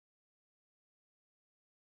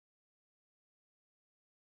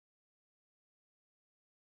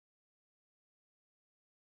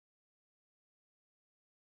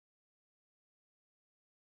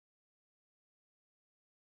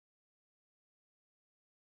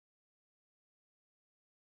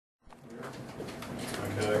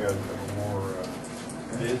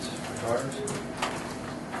bids for tires. We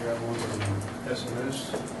got one from SMS.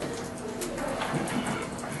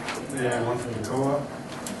 And one from the co-op.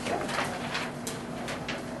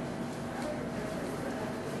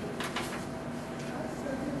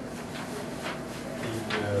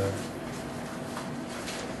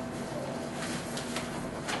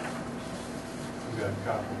 We've got a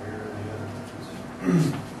copy here of the other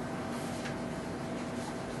ones.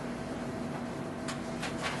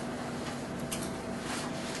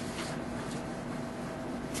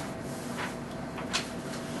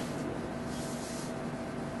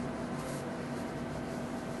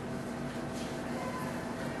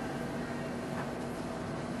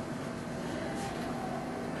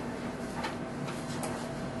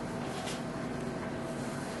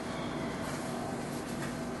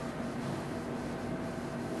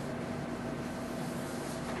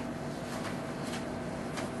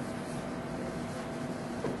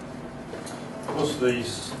 Most of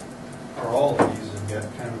these, or all of these, have got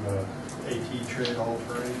kind of a AT tread all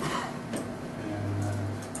terrain, and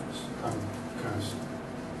I'm kind of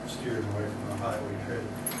steering away from the highway tread,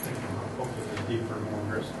 thinking hopefully the deeper, more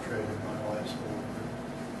aggressive tread it might last a little bit.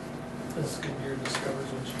 This Goodyear discovers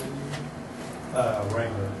what you need.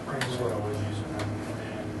 Wrangler is what I was using, and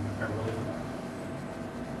I'm really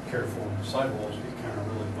careful. Sidewalls get kind of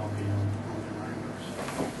really bumpy on the Wranglers.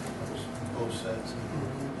 Both sets.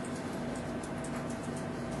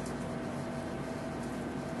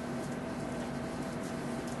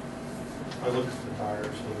 I looked at the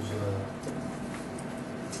tires, those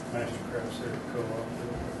Mastercrafts there at Co-op, they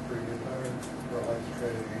look like pretty good tires. I like the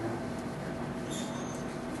tread again.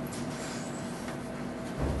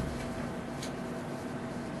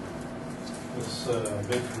 This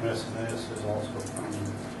bid from SNS is also from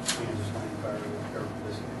Kansas Lane Tire with air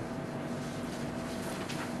conditioning.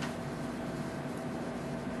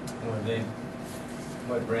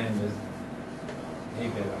 What brand is he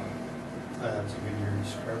bid on? That's a Goodyear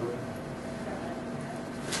scrubber.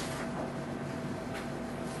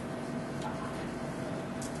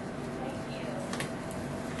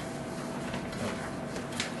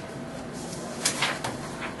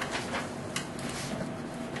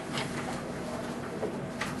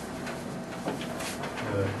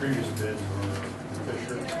 The previous bids were from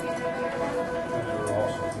Fisher, and they were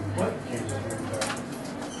also from Kansas Lane Tire.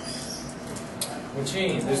 Well,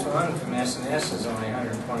 gee, this one from SNS is only $120.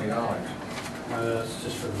 That's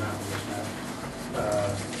just for the mount of this map.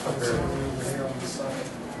 Up there Over here on the side.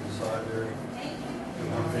 on the side there,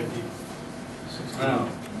 150, 16. Oh.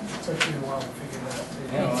 Took you a while to figure that out.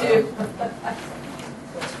 Yeah, Me well, too.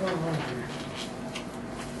 What's going on here?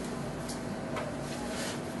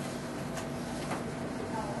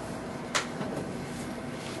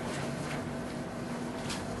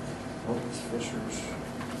 What was Fisher's?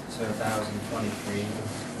 So 1,023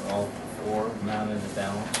 for all four mounted and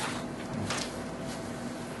balanced.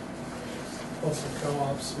 What's the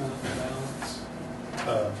co-op's mount and balance?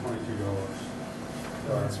 $22.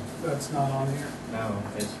 That's not on here. No,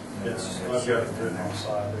 it's I've got it written on the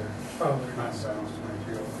side there. Oh, Mine sounds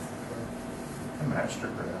 $22. The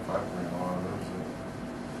Mastercraft, I've ran a lot of those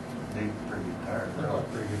that need pretty good tires. They look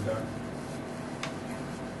pretty good tire.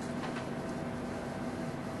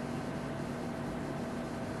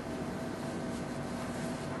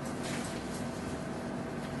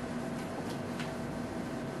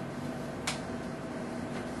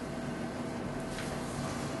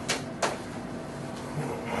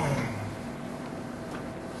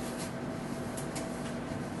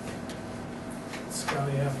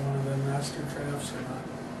 Scotty have one of them Mastercrafts or not?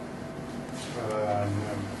 No,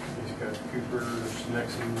 he's got Coopers,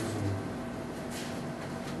 Nexons,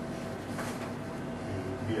 and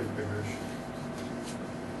BF Biggers.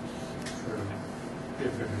 For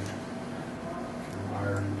BF Biggers.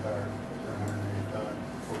 Iron tire, 185,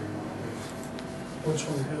 41 days. Which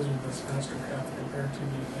one has with this Mastercraft compared to, do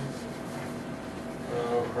you think?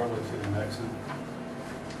 Probably to the Nexon,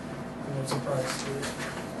 And what's the price to it?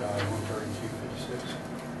 132.56.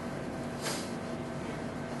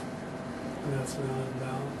 And that's mounted and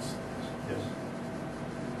balanced. Yes.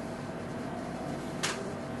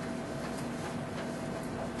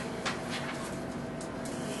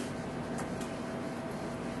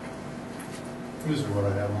 This is what I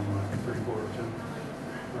have on my 3/4 ton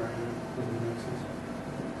right now for the Nexons.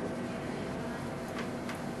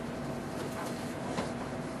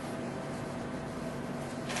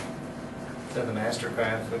 So the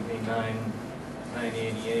Mastercraft would be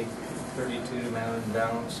 $988, 32 mounted and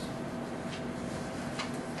balanced.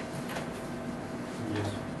 Yes.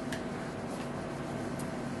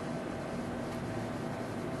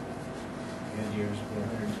 And years will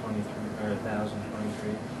be 123, or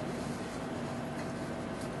 1,023.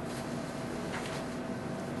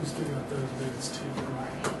 We still got those bids too from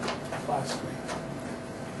last week.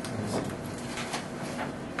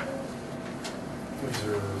 These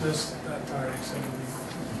are, That tire seemed to be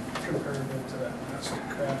comparable to that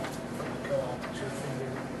Mastercraft from the co-op that you're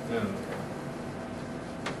thinking. No.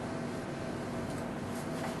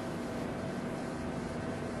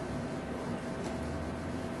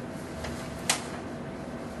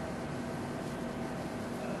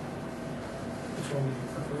 Which one do you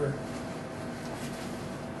prefer?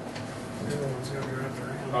 The other one's gonna be wrapped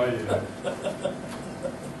around. oh yeah.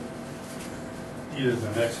 Either the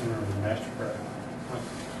Nexon or the Mastercraft.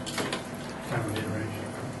 Kind of mid-range.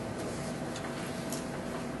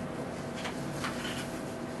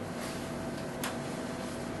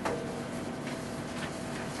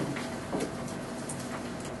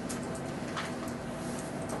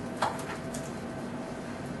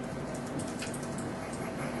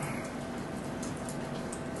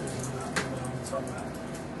 There's not the allowance on that.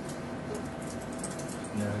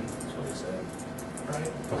 None. That's what he said.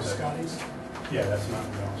 Right? Okay. Scotty's? Yeah, that's not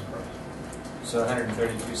the balance price. So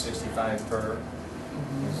 132.65 per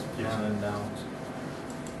is Yes. mounted and balanced.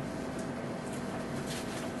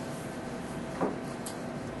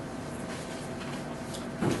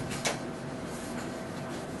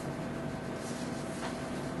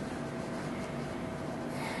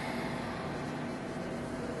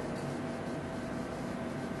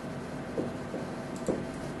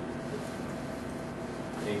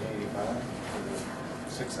 $885 for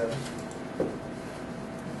the 6.7.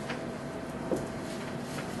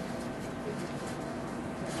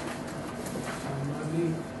 I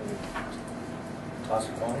mean, Toss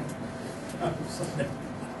a coin. I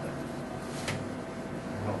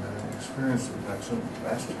don't have any experience with that. Some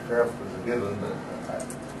Mastercraft was a good one, but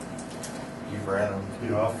you've ran them. You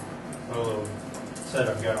know, well, the set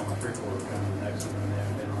I've got on my three-quarter pound and the Nexon, and they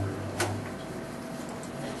haven't been on it in a long.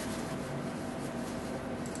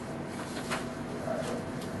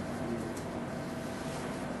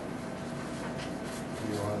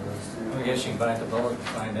 I guess you can bite the bullet and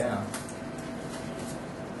find out.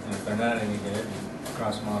 And if they're not any good, you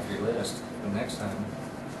cross them off your list for next time.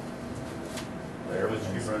 There was,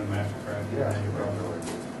 you run Mastercraft. Yeah, you you run run it.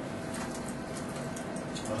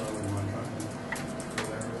 I wouldn't mind trying to go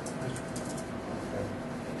there with Mastercraft.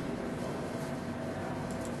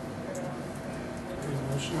 any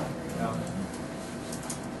motion? No.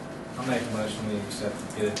 I'll make a motion, we accept the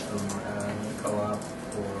bid from the co-op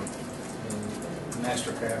for the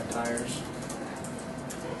Mastercraft tires.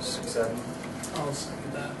 6.7. I'll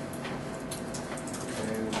second that.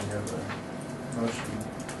 Okay, we have a motion,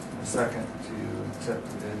 a second to accept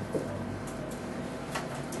the bid from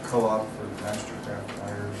co-op for Mastercraft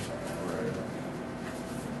tires for a,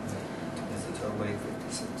 is it total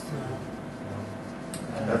 856?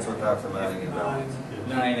 No. That's without the mounting and balance.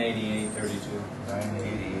 988.32.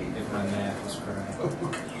 988. If my math is correct. For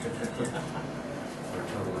a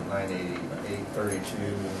total of 988.32,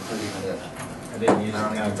 including the I didn't use the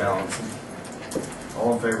mounting and calculator. balancing.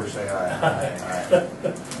 All in favor, say aye. Aye.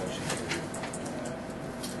 Motion carried.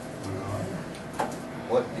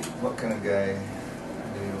 What can a guy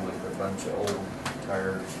do with a bunch of old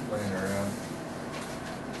tires laying around?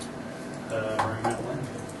 Bring that one.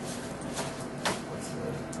 What's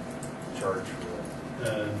the charge for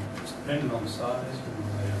Depending on the size, and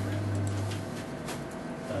they bring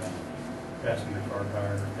passenger car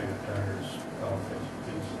tires, pickup tires, all things.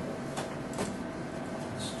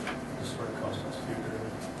 This is what it costs us to get rid of it.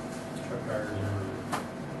 Truck tires are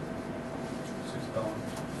 $6.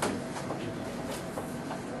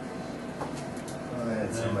 I had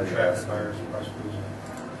And somebody tractor ask. tires, the price goes up.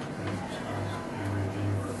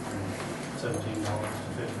 Anywhere from $17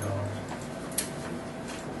 to $50.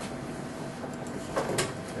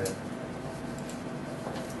 Okay.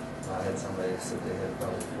 I had somebody said they had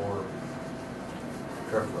probably 4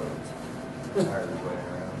 truckloads of tires laying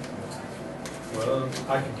around. Well,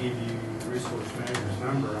 I could give you resource manager's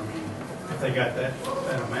number. I mean, if they got that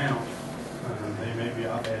amount, they maybe,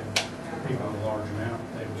 I've had people with a large amount,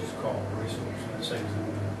 they would just call the resource, and it saves them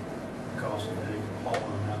the cost of it, hauling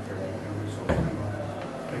them out there, they can resource them,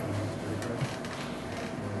 pick them up to the truck.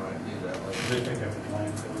 We might do that later. They pick up at the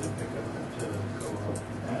landfill, they pick up at the co-op,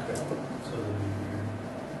 Okay. so they'll be here.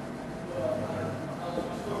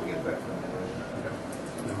 I'll get that from you later.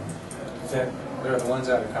 No. Is that, they're the ones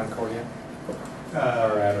out of Concordia? Or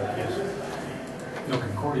out of, yes. No,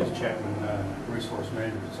 Concordia's Chapman, resource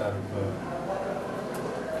manager, it's out of,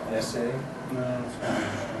 SA? no, it's kind of,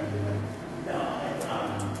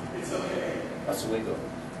 That's illegal.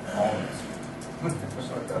 Almonds. Not in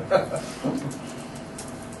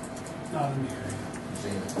the area.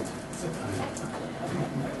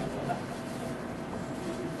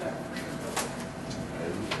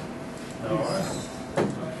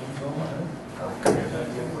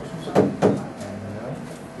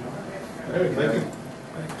 Hey, thank you.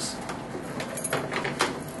 Thanks.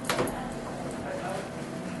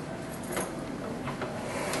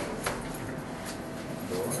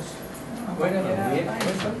 We're gonna Yeah, lick, I'm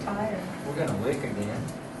so tired. we're gonna lick again.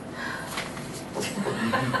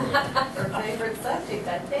 Her favorite subject,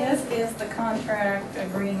 I think. This is the contract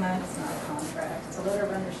agreement, it's not a contract, it's a letter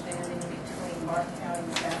of understanding between Barton County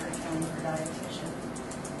and Stafford County for dietitian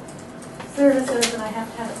services, and I have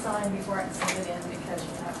to have it signed before I can send it in because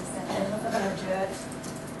you have to send it in with a budget.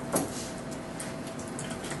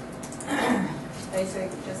 Basically,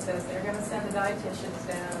 it just says they're gonna send the dietitians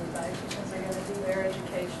down, the dietitians are gonna do their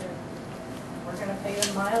education. We're gonna pay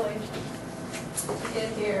them mileage to get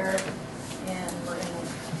here, and we're gonna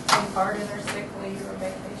take part in their sick leave or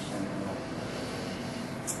vacation.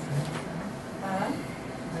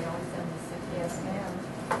 They always send me sick. Yes, ma'am.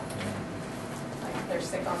 Like if they're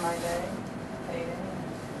sick on my day, paid in.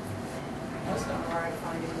 Most of them are already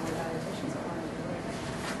finding more dietitians that want to do it.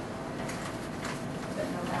 That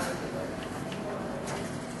know how to do it.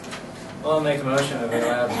 Well, I'll make a motion that we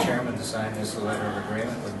allow the chairman to sign this letter of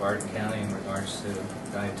agreement with Barton County in regards to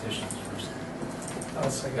dietitians for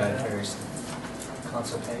I'll second that. dietary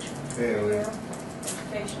consultation. Okay, we have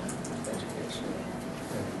Education. Education.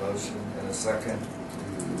 a motion and a second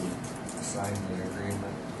to sign the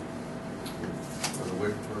agreement for the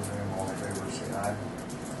WIC program. All in favor, say aye.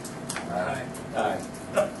 Aye. Aye.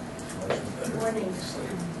 Motion carries. Morning.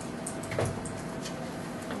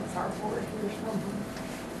 It's our board here, something.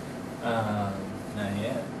 Not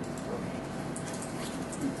yet.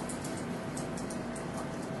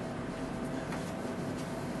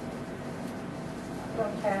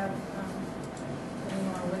 Don't have any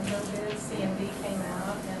more window bids. CMD came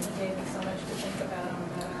out and he gave me so much to think about on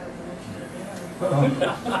that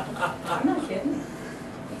dinner. I'm not kidding.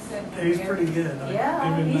 He said. He's pretty good. I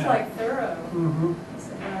Yeah, give him he's that. like thorough. Mm-hmm. He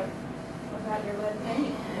said, what about your lead paint?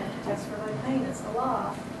 You have to test for lead paint, it's the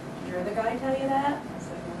law. Did your other guy tell you that? I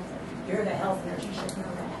said, no. He said, you're the health nurse, you should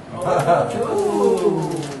know that.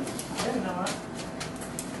 Ooh. I didn't know it.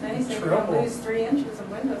 Then he said, you're Trouble. gonna lose 3 inches of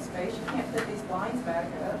window space, you can't put these blinds back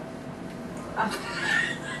up.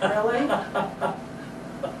 Really?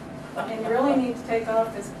 And you really need to take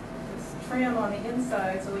off this trim on the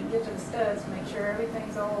inside so we can get to the studs, make sure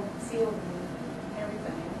everything's all sealed and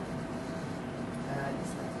everything.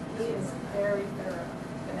 He is very thorough.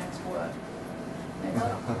 The next what? Next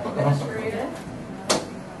administrator? No, he's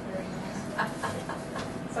not very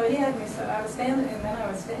nice. So he had me, so I was standing, and then I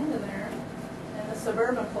was standing there, and the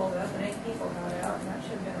Suburban pulled up, and 8 people got out, and that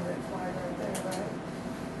should have been a red flag right there, right?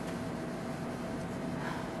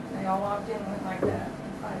 And they all walked in and went like that,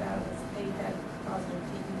 and 5 out of us, 8 had positive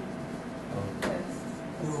TB tests.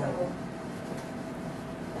 So,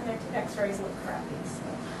 and their x-rays look crappy, so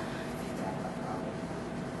that had a problem.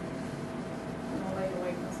 And the lady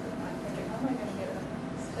waiting was thinking, how am I gonna get a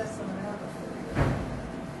specimen out before we go?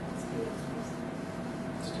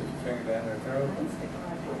 Stick your finger down their throat. I ain't sticking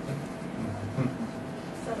my finger.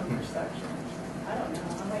 Send them for suction. I don't know,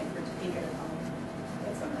 I'm waiting for Topeka to come.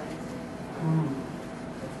 It's amazing. Mm.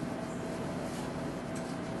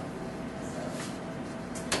 So,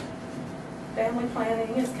 family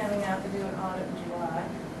planning is coming out to do an audit in July.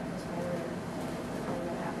 That's why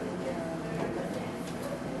we're happy to get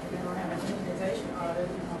we don't have an immunization audit.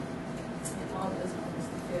 The audit is August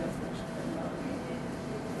the 5th, which is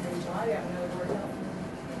in July, we have another board of health.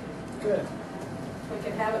 Good. We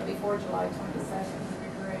could have it before July 22nd, would be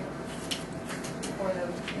great. Before the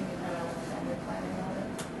family planning audit.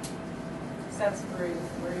 Seth's Bruce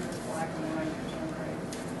is black and white, which I'm great.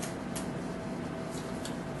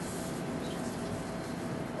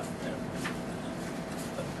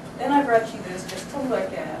 Then I brought you this just to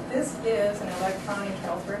look at. This is an electronic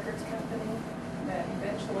health records company that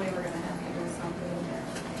eventually we're going to have to do something.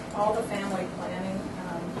 All the family planning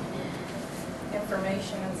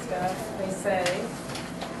information and stuff, they say,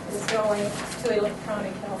 is going to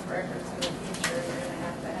electronic health records in the future. You're going to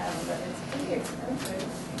have them, but it's pretty expensive.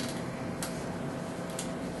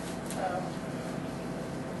 So,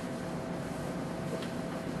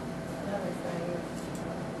 another thing,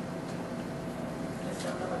 just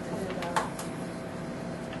don't know what to do about it.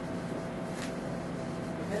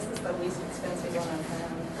 This is the least expensive one I've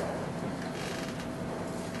found.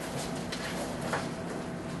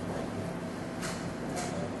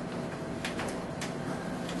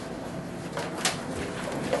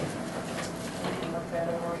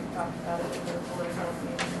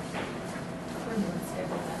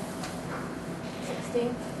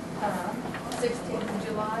 16th? 16th of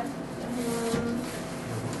July? I'm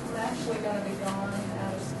actually gonna be gone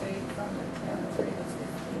out of state from the 10th through the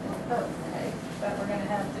 15th. Oh, okay. But we're gonna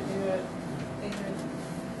have to do it either,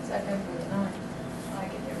 Second or the 9th. I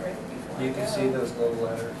can get ready before I go. You can see those little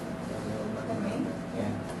letters. For me? Yeah.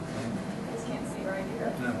 You just can't see right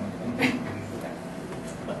here. No.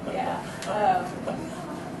 Yeah,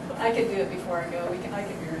 I could do it before I go. I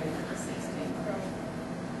could be ready for the 16th.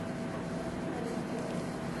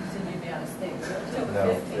 So you'd be out of state Till the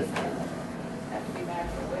No, 15th. Have to be back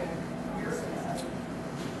for a week.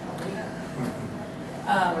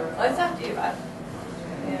 It's up to you.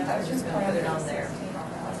 Yeah, I was just gonna put it on there.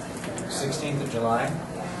 16th of July?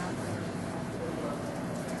 Yeah.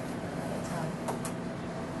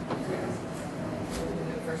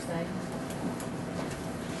 First thing?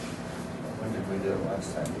 When did we do it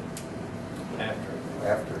last time? After.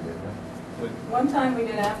 After, didn't we? One time we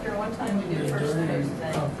did after, one time we did first thing.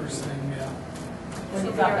 First thing, yeah. When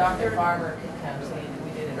you thought Dr. Farmer could come, so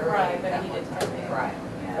we did it early. Right, but he didn't come in. Right.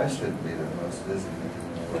 Yeah. That should be the most busy meeting.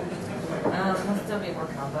 We'll still be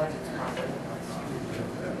working on budgets probably.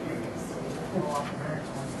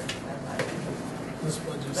 This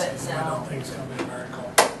budget But season, I no. don't think it's gonna be a miracle.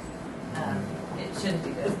 It shouldn't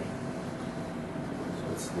be busy. So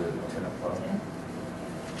it's the 10 o'clock.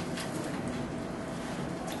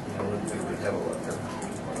 I wouldn't think we'd have a lot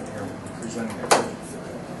here presenting it.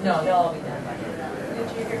 No, they'll all be done by then.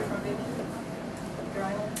 Did you hear from Vicki?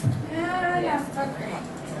 Dryland? Yeah.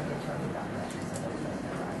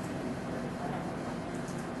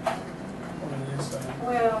 What do you say?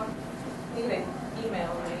 Well, he did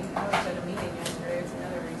email me. I was at a meeting yesterday. It's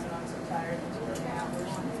another reason I'm so tired of working hours.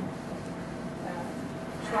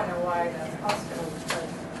 Trying to know why the hospital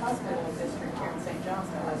district here in St. John's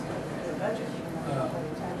has a budget even though they don't pay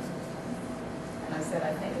taxes. And I said,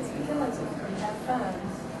 I think it's because if we have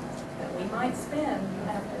funds that we might spend, you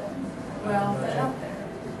have to, well, put it out there.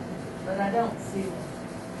 But I don't see,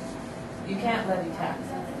 you can't levy taxes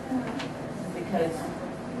because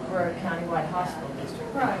we're a countywide hospital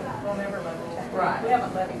district. Right, we'll never levy taxes. Right. We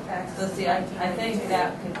haven't levied taxes. So see, I think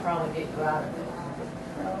that could probably get you out of it.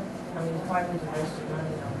 Well, I mean, why would you waste your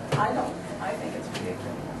money on that? I don't, I think it's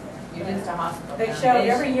ridiculous. You're just a hospital. They show,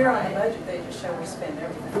 every year on the foundation, budget, they just show we spend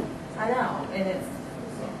everything. right? I know, and it's,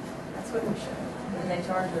 That's what they show. and they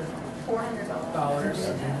charge us $400. Dollars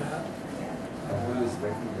to do that. Who is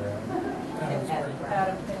Becky Brown? That was pretty-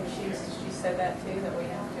 Adam, and she said that too, that we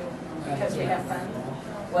have to, because we have funds.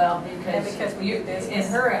 well, And because because we do in business.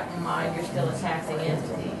 her mind, you're still a taxing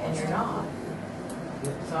entity, and you're not.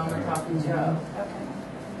 So I'm gonna talk to Joe. Okay.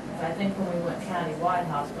 But I think when we went countywide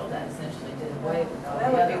hospital, that essentially did away with all the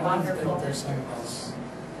That would be other I ones. think wonderful. there's some of us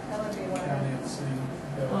That would be county wonderful. had seen.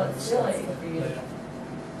 Well, it's silly for you to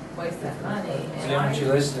waste that money. Is that what you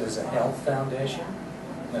listed as a health foundation?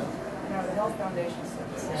 No. You know, the health foundation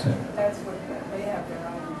says, So- that's what, they have their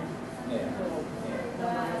own Yeah. little,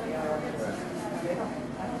 number of the hours. They don't,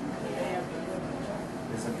 I don't know, they have to do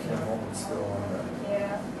it. Isn't Kim Holman still on that?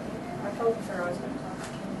 Yeah, I told her I was gonna talk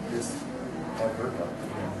to Kim. Just have her talk to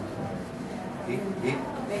him.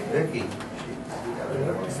 Vicky, she got a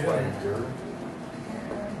little explained to her.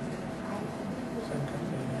 Some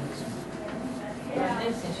company has. But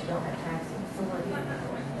in this sense, you don't have taxing authority, you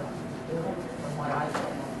don't do it, from what I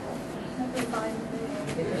know. That'd be fine with me.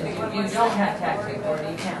 If you don't have taxing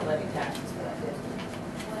authority, you can't levy taxes for that district.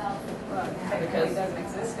 Well, technically it doesn't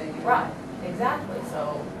exist anymore. Right, exactly,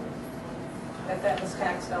 so, That was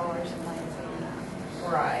tax dollars in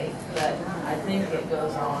 19. right, but I think it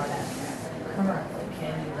goes on currently,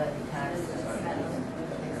 can you levy taxes?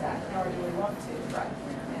 Exactly. Or do we want to? Right.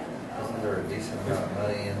 Yeah. Isn't there a decent amount of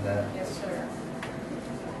money in that? Yes, sir.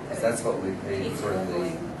 'Cause that's what we paid for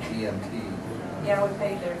the EMT Yeah, we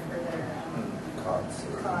paid there for their cots.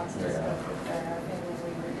 costs and Yeah. stuff with that, and when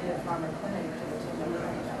we redid Farmer Clinic to the $2 million.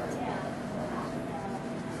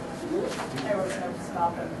 They were gonna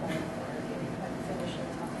stop it and finish it.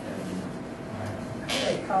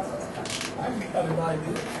 It cost us I've got an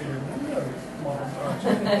idea here. We got a model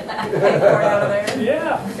project. pay for it out of there.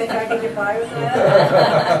 Yeah. You think I could get by with that?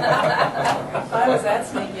 If I was that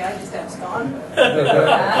sneaky, I'd just abscond. But you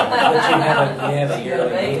have a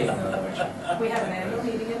yearly meeting though, which, We have an annual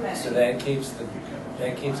meeting in May. so that keeps that You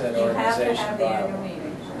have to organization have the annual viable.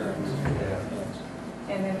 meeting.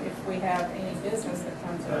 Yeah. And then if we have any business that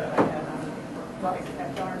comes up, like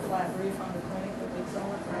that darn flat roof on the clinic that leaks all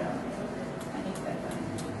the time, I hate that thing.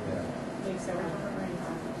 Yeah. Leaks every time it rains.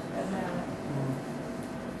 Doesn't matter.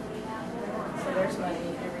 So there's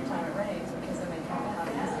money every time it rains, because then they come out,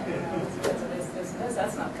 because of this, and this,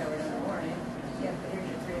 that's not covered under warranty. Yeah, but here's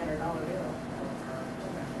your $300 bill.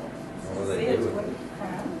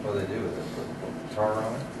 power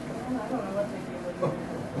on it? And I don't know what they do with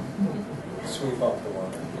it. Sweep off the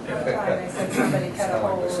water. That's why they said somebody cut a Sound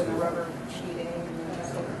like hole this in the is- rubber sheeting and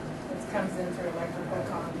it comes in through electrical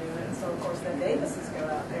conduit. And so of course the Davises go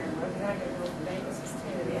out there and look, and I go with the Davises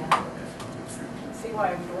too. Yeah. See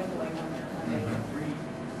why I'm dwindling on their money.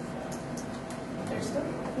 They're still,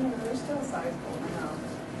 they're still sizable now.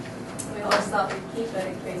 We always thought we'd keep it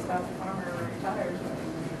in case Dr. Farmer retires. But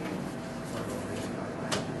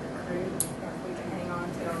if we can hang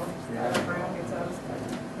on till Dr. Brown gets us.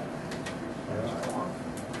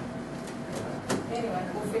 Anyway,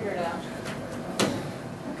 we'll figure it out.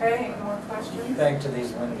 Okay, any more questions? Back to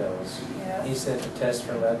these windows. Yes. He said to test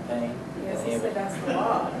for lead paint. Yes, and he said that's the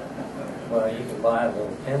law. Well, you can buy a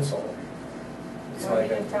little pencil. It's Well, he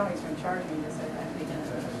like a, didn't tell me he's gonna charge me to say that.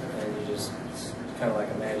 and you just, it's kind of like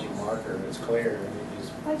a magic marker. It's clear, and you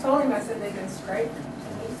just, I told him, I said they've been scraped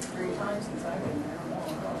 3 times since I've been there.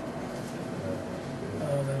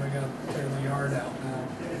 Oh, then we gotta clear the yard out now.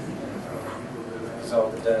 because all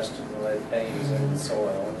the dust and the lead paint is in the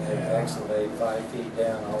soil. And they excavate 5 feet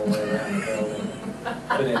down all the way around the building,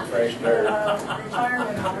 put in fresh dirt.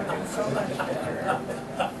 Retirement home is so much better.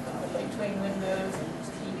 Between windows and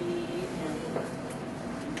TV and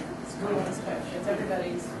school inspections,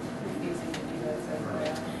 everybody's refusing to do those over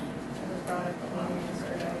there. It was brought up at meeting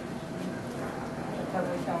yesterday. The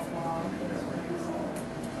public health law is refusing.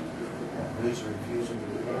 Who's refusing to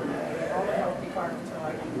do that? All the health departments are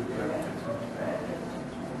like,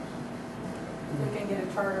 we can get a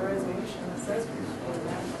charter resolution that says we should do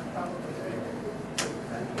that, probably.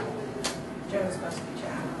 Joe's must be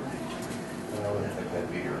checking. I wouldn't think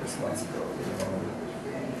that'd be your responsibility.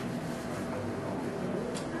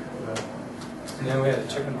 And then we had a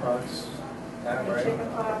chicken pox outbreak. Chicken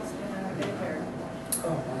pox in a daycare. Oh,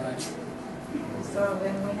 all right. So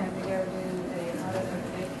then we had to go do an audit of the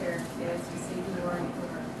daycare kids to see who were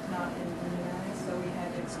not immunized. So we had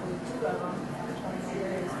to exclude 2 of them for 21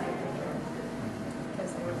 days from the daycare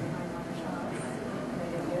because they were behind on the shots. And they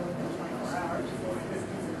didn't get it within 24 hours. And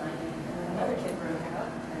another kid broke out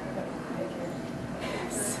at the daycare.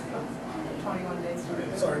 So 21 days.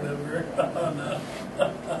 Sorry, that we're, oh, no.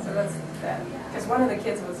 So that's that. Because one of the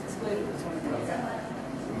kids was excluded was when it broke out.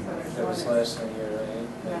 So there's That was one less than a year, right?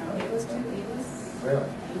 No, he was too, he was. Really?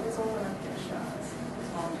 He was old enough to get shots, as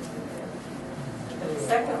long as he did. But the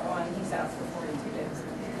second one, he's out for 42 days.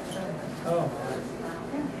 Oh, all right.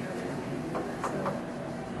 So,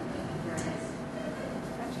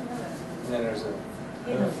 actually, no, that. And then there's a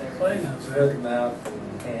He knows everything. Clay knows foot, that. mouth,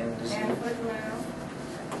 and hand disease. And foot and mouth.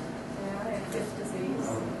 Yeah, I had fifth disease.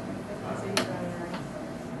 Fifth disease running around.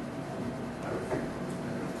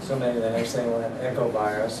 So maybe the next thing we'll have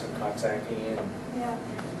echovirus and Coxsackie and Yeah,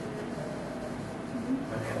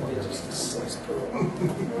 it's just a cesspool.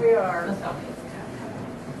 we are. That's how it's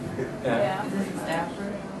Yeah. Is this a staff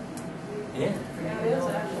room? Yeah. Yeah, it is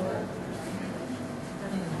actually.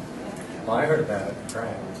 Well, I heard about it in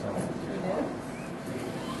track, so. You did?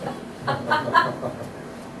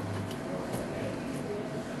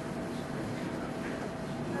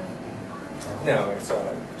 No, it's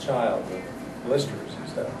a child with blisters and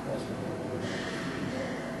stuff.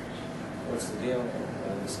 What's the deal?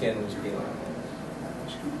 The skin was peeling.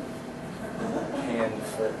 Hand,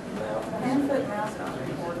 foot, mouth. Hand, foot, mouth, not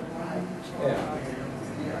reported. Yeah.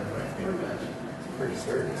 Pretty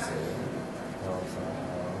serious.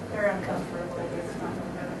 They're uncomfortable. It's not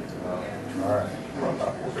gonna All right.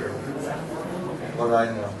 What I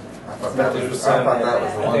know. I thought that was, I Some- thought that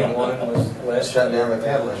was I the think one one was less. that shut down the than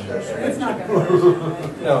cattle others. industry. It's not gonna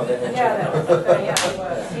hurt. No, they Yeah, that was, yeah, he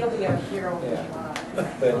was. He'll be a hero in Yeah. July.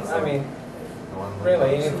 But, I mean, The one that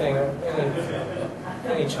really, was- anything,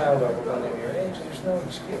 any child over one of your age, there's no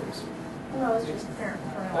excuse. Well, it's just parental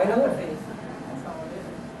I know. apathy. That's all it is.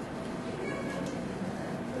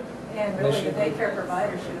 And really, the daycare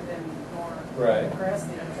provider should have been more Right.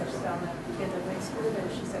 aggressive. Just on that kid that went to school there,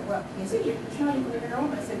 she said, well, he said, he's not even a year old.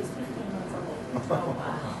 I said, he's 15 months old. Oh,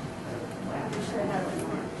 wow. We should have had him in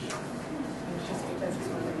March. And it's just because he's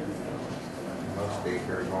one of the Most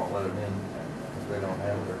daycares won't let them in if they don't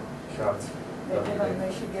have their shots. They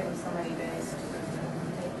should give him so many days to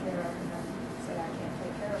take care of him. Say, I can't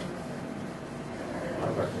take care of him. I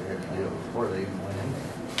thought they had to do it before they even went in there.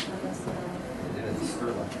 Unless They did it in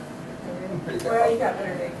Sterling. well, you got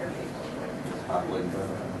better daycare people. Hot lid,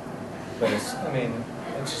 But it's, I mean,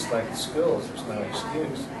 it's just like the schools, there's no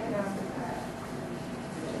excuse. Yeah.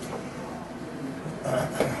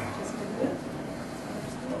 Just did good.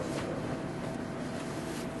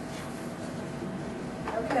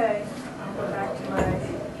 Okay, I'll go back to my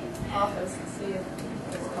office and see if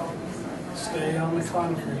it's called me. Stay on the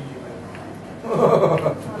concrete.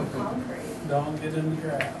 don't get in the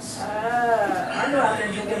grass. I go out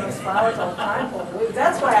there digging those flowers all the time full of weeds.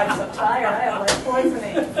 That's why I'm so tired. I have lead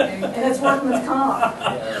poisoning. And it's workman's comp.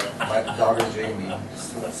 My daughter Jamie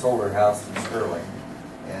sold her house in Sterling,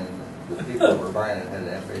 and the people that were buying it had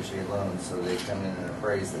an FHA loan, so they come in and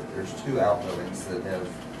appraise that there's 2 outbuildings that have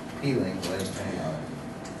peeling lead paint on it.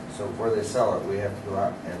 So before they sell it, we have to go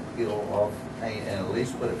out and peel off the paint and at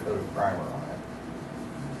least put a coat of primer on it.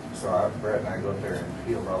 So Brett and I go up there and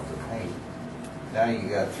peeled off the paint. Now you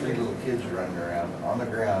got 3 little kids running around on the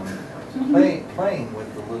ground playing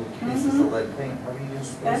with the little pieces of lead paint. How are you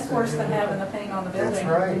just supposed That's to worse do than that? having the paint on the building. That's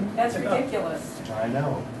right. That's ridiculous. I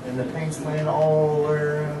know. And the paint's laying all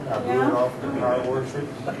around. I blew it off in the car worship,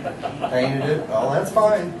 painted it. Oh, that's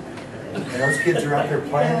fine. And those kids are out there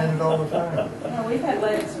playing in it all the time. We've had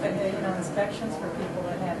lead inspections for people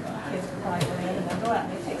that have kids with high lead, and they'll go out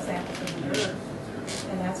and they take samples of the dirt.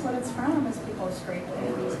 And that's what it's from, is people have scraped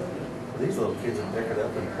it easily. These little kids would pick it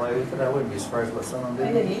up and play with it. I wouldn't be surprised what some of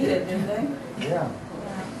them They did. didn't eat it, did they? Yeah. Yeah.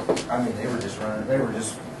 I mean, they were just running. They were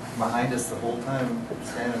just behind us the whole time,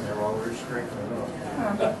 standing there while we were scraping it off.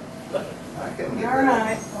 I couldn't get All rid of it.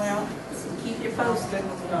 right, well, keep you posted.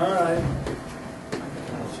 All right.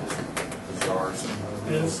 It's just bizarre.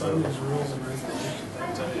 Yes, some of these rules and regulations, I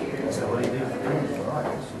tell you. So what do you do? Well, I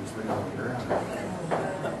guess you just leave it on the ground.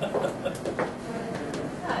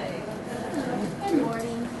 Good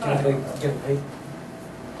morning. Get paid.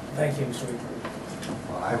 Thank you, sweetie.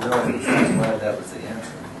 Well, I really was glad that was the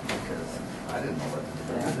answer, because I didn't know what to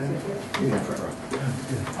do.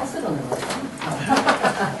 I'll sit on the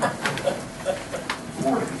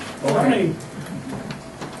Morning.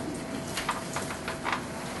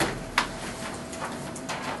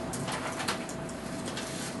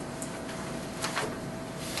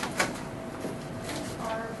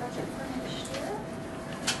 Our budget for next year.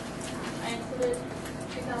 I included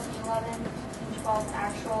 2011 and 12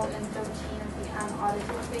 actual and 13 of the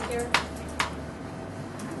unaudited figure,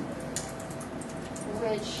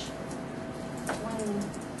 which when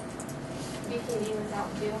BKD was out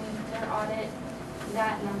doing their audit,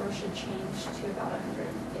 that number should change to about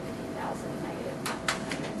 115,000 negative, not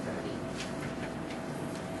 130.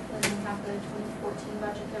 Then we have the 2014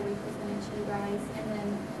 budget that we presented to you guys, and then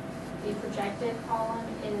the projected column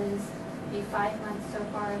is the 5 months so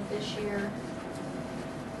far of this year,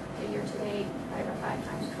 the year to date, 5 or 5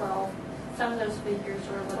 times 12. Some of those figures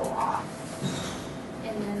are a little off,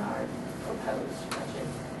 and then our proposed budget.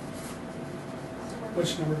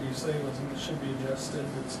 Which number do you say was, it should be adjusted,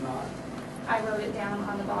 it's not? I wrote it down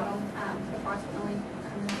on the bottom, approximately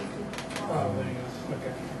 150. Oh, there you go,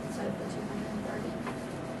 okay. Instead of the 230.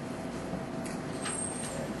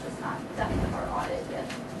 Just not done with our audit yet.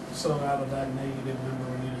 So out of that negative number,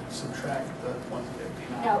 we need to subtract the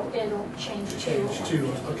 159. No, it'll change to. Change to,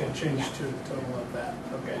 okay, change to the total of that,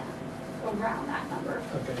 okay, Around that number.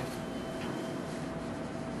 okay.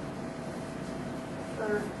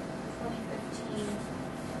 For 2015,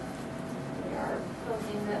 we are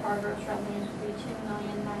proposing that our gross revenues will be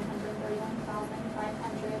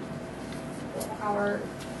 $2,931,500. Our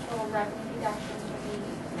total revenue deductions will be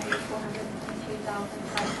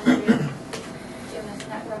 -$422,500, giving us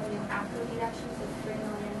net revenue after deductions of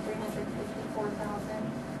 $3,354,000.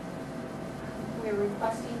 We are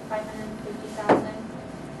requesting $550,000,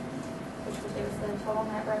 which will give us a total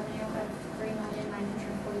net revenue of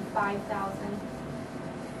 $3,945,000.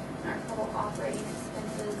 Our total operating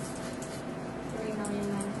expenses,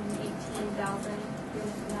 $3,918,000, giving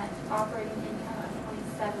us a net operating income of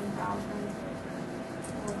 $27,000.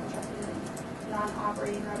 We're projecting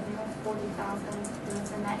non-operating revenue of $40,000, giving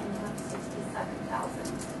us a net income of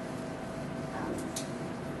 $67,000.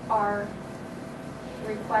 Our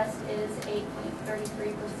request is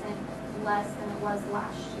 8.33% less than it was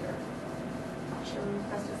last year. Last year we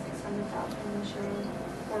requested $600,000, and this year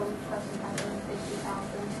we're requesting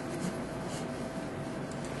 $150,000.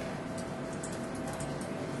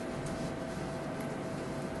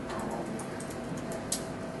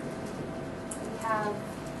 We have,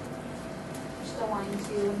 we're still wanting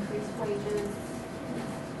to increase wages.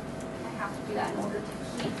 I have to do that in order to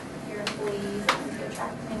keep your employees and to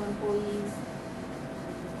attract new employees.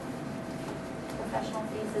 Professional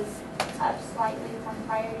fees is up slightly from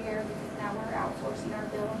prior year because now we're outsourcing our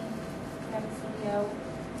billing. We have a CEO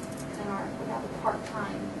and we have a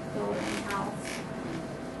part-time biller in-house.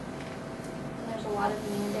 And there's a lot of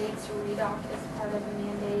mandates. REDOC is part of the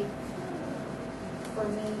mandate for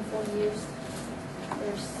meaningful use.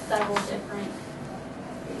 There's several different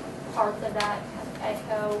parts of that.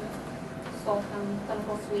 ECHO, Solcom,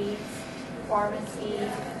 clinical suites, pharmacy,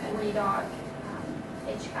 REDOC,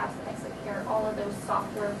 HCAS, Exicare, all of those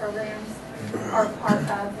software programs are part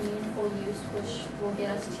of meaningful use, which will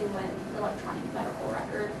get us to an electronic medical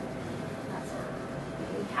record.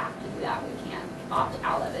 We have to do that, we can't opt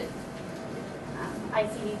out of it.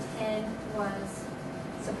 ICD-10 was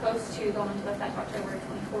supposed to go into effect October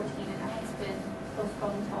 2014, and that has been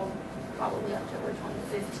postponed until probably October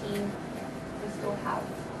 2015. We still have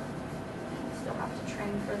to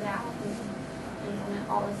train for that and implement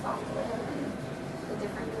all the software and the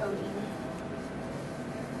different coding.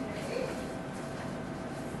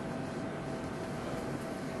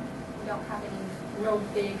 We don't have any real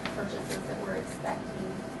big purchases that we're expecting.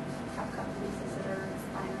 We have a couple leases that are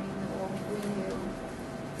expiring that will renew.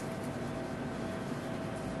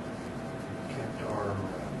 Kept our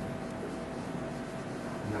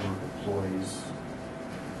number of employees,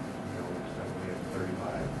 so we have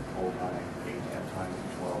 35 full-time, 8 half-time, and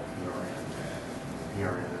 12 PRN.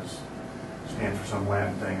 PRN stands for some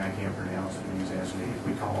Latin thing I can't pronounce. It means as needed.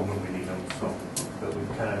 We call them when we need them. So, but we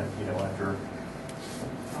kind of,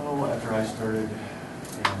 after I started,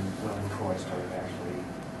 and before I started actually,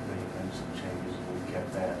 they had done some changes, and we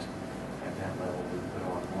kept that at that level. We put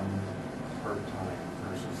on one part-time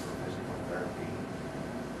person for physical therapy.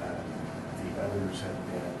 The others have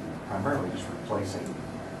been primarily just replacing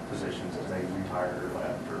positions as they retire or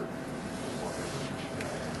left or whatever.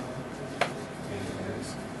 And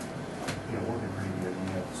it's, working pretty good. We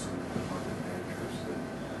have some department managers that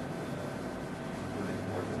really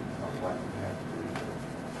more than our black would have to do.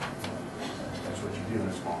 That's what you do in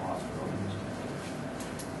a small hospital. You just do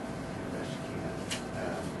the best you can.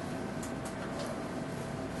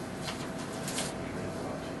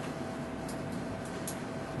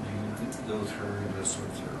 Do you go through this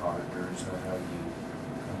with your auditors, or how you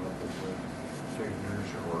come up with the figures,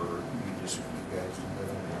 or you guys do that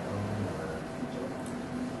on your own, or?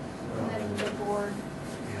 And then the board,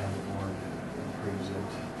 Yeah, the board approves it.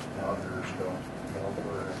 The auditors don't help,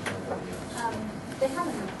 or nobody else. they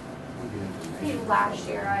haven't, We get maybe information. last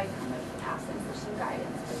year I kind of asked them for some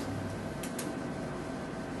guidance, but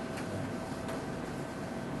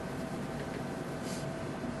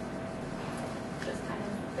just kind of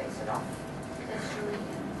base it off history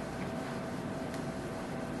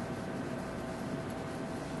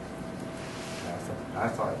and I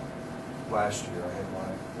thought last year I had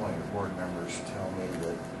one of your board members tell me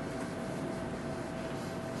that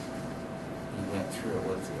you went through it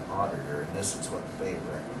with the auditor, and this is what they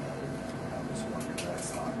recommended. And I was wondering,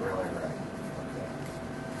 that's not really right.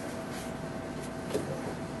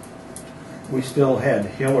 We still had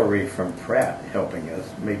Hillary from Pratt helping us.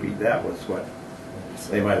 Maybe that was what Okay.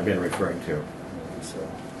 they might have been referring to. Maybe so.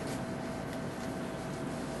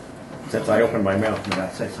 Since I opened my mouth, may I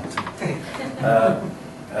say something?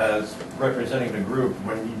 As representing the group,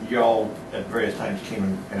 when y'all at various times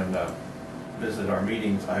came and visited our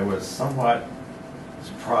meetings, I was somewhat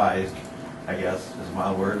surprised, I guess is a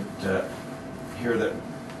mild word, to hear that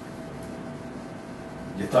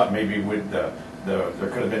you thought maybe there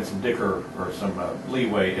could have been some dicker or some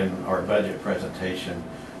leeway in our budget presentation.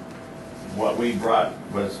 What we brought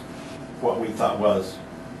was what we thought was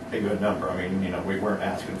a good number. I mean, we weren't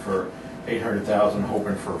asking for 800,000,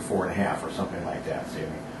 hoping for 4.5 or something like that. See, I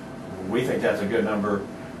mean, we think that's a good number.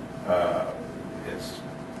 It's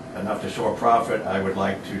enough to show a profit. I would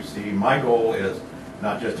like to see, my goal is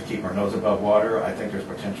not just to keep our nose above water. I think there's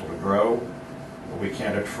potential to grow. We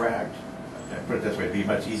can't attract, put it this way, it'd be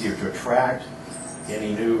much easier to attract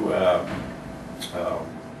any new,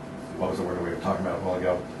 what was the word we were talking about a while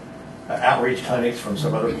ago? Outreach clinics from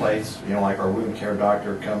some other place, like our wound care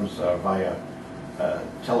doctor comes via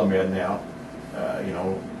telemed now.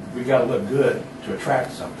 We got to look good to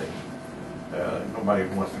attract something. Nobody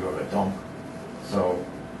wants to go to a dump. So,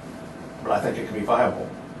 but I think it can be viable.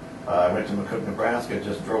 I went to McCook, Nebraska,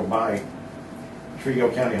 just drove by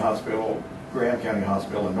Trego County Hospital, Graham County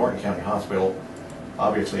Hospital, and Norton County Hospital.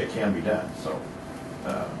 Obviously, it can be done. So,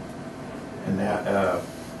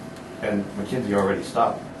 and McKinsey already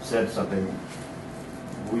said something.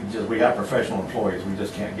 We got professional employees. We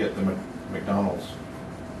just can't get the McDonald's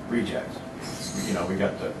rejects. We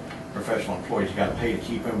got the professional employees. You got to pay to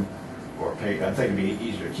keep them, or pay. I think it'd be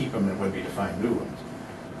easier to keep them than it would be to find new ones.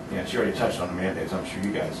 And she already touched on the mandates. I'm sure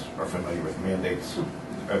you guys are familiar with mandates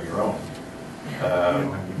of your own.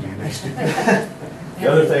 The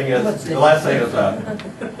other thing is, the last thing is,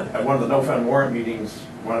 at one of the no-fund warrant meetings,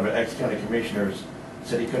 one of the ex-county commissioners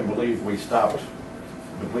said he couldn't believe we stopped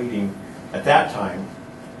the bleeding at that time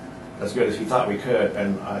as good as he thought we could,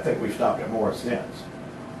 and I think we've stopped it more since.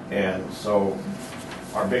 And so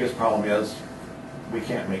our biggest problem is we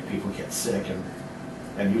can't make people get sick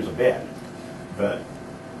and use a bed. But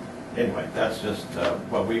anyway, that's just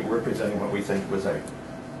what we're presenting, what we think was a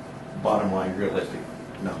bottom line realistic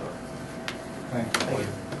number.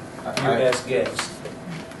 Your best guess.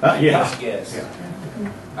 Yeah. Best guess.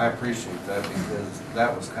 Yeah. I appreciate that because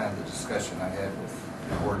that was kind of the discussion I had with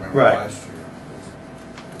the board member Right. last year.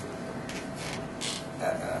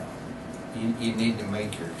 You need to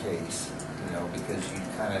make your case, you know, because you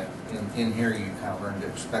kind of, in here, you kind of learn to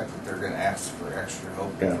expect that they're going to ask for extra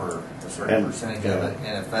help Yeah. for a certain And- percentage of yeah. it.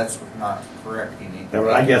 And if that's not correct, you need to. And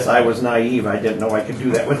I guess I was naive. I didn't know I could do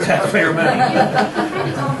that with taxpayer money. You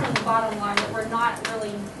can tell from the bottom line that we're not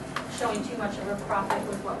really showing too much of a profit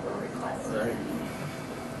with what we're requesting. Right.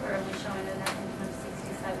 We're only showing a net income of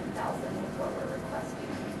 $67,000 with what we're requesting.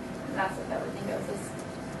 And that's if everything goes as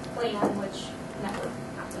planned, which never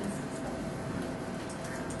happens.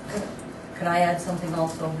 Could I add something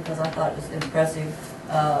also, because I thought it was impressive,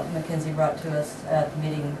 Mackenzie brought to us at the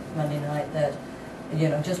meeting Monday night that, you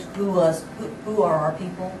know, just who are our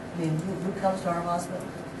people, I mean, who comes to our hospital?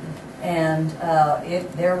 And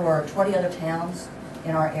there were 20 other towns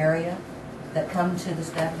in our area that come to the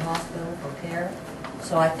Stafford Hospital for care.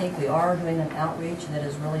 So I think we are doing an outreach that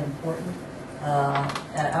is really important.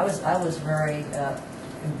 And I was very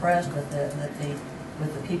impressed with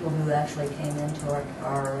the people who actually came into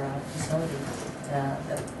our facility.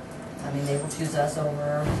 I mean, they will choose us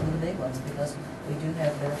over some of the big ones because we do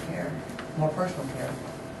have better care, more personal care,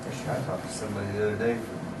 for I sure. talked to somebody the other day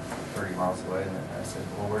from 30 miles away, and I said,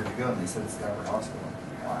 well, where'd you go? And they said, Stafford Hospital.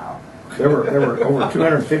 Wow. There were over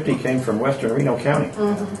 250 came from Western Reno County.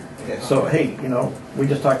 Yeah. So, hey, you know, we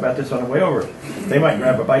just talked about this on the way over. They might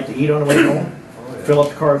grab a bite to eat on the way home, Oh, yeah. fill up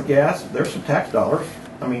the car with gas. There's some tax dollars.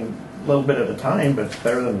 I mean, a little bit at a time, but it's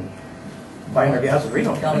better than buying their gas in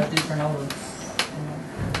Reno County. Dollars due for an over.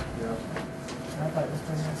 Yeah. I thought it was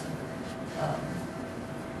pretty nice.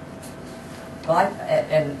 Well,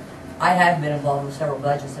 I have been involved with several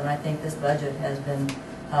budgets, and I think this budget has been,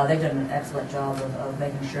 they've done an excellent job of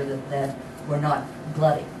making sure that we're not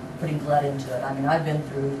putting glut into it. I mean, I've been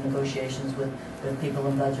through negotiations with people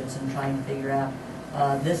in budgets and trying to figure out,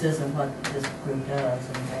 this isn't what this group does,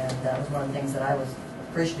 and that was one of the things that I was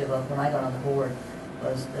appreciative of when I got on the board,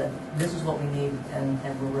 was that this is what we need, and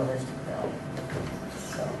we're realistic about it.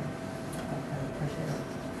 So, I appreciate it.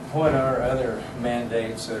 What are other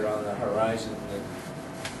mandates that are on the horizon that,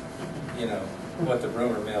 you know, what the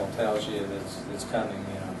rumor mill tells you that's coming,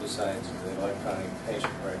 you know, besides the electronic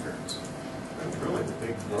patient records? But really, the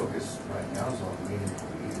big focus right now is on meaningful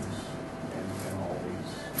use and all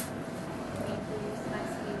these.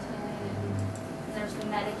 There's the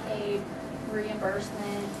Medicaid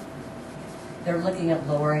reimbursement. They're looking at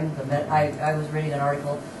lowering the I was reading an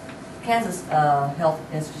article. Kansas Health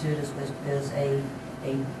Institute is a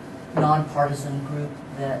nonpartisan group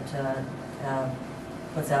that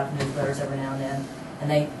puts out newsletters every now and then.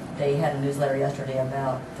 And they had a newsletter yesterday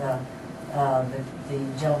about the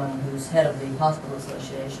gentleman who's head of the Hospital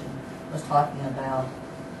Association was talking about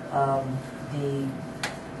the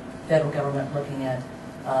federal government looking at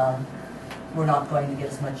we're not going to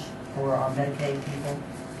get as much for our Medicaid people.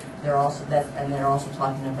 They're also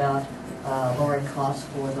talking about lowering costs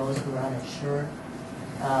for those who are uninsured.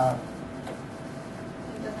 It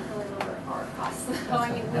doesn't really lower our costs, though. I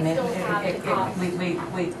mean, we still have the cost.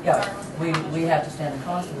 We have to stand the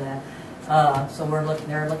cost of that. So they're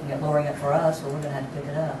looking at lowering it for us, so we're going to have to pick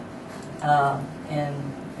it up. And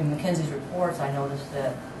in McKenzie's reports, I noticed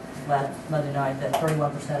that last Monday night that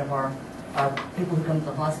 31% of our people who come to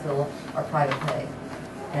the hospital are private pay,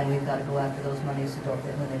 and we've got to go after those monies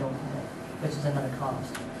when they don't pay, which is another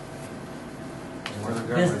cost. And where the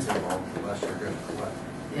government's involved, unless you're good for what?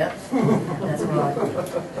 Yep, that's right.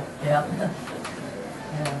 Yep.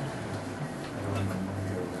 Yeah.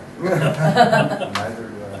 Neither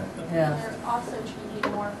do I. Yeah. They're also changing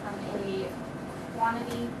more from a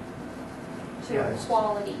quantity to Yeah, a it's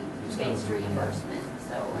quality-based gonna be reimbursement.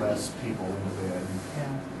 So, I mean, Less people in the bed.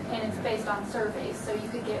 Yeah. and it's based on surveys, so you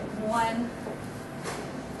could get one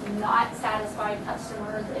not satisfied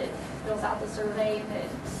customer that fills out the survey that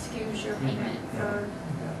skews your payment for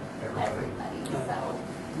everybody, so.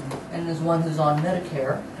 And there's one who's on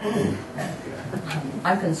Medicare.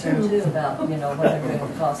 I'm concerned too about, what they're going to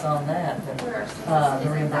cost on that, but Where the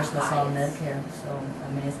reimbursements on Medicare. So,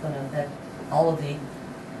 I mean, it's going to affect all of the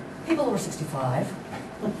people over 65.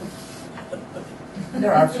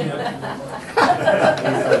 There are few. He's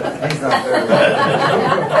not there.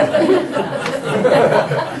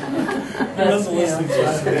 He wasn't listening to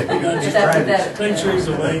us. Make sure he's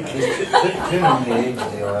awake. Tuning the age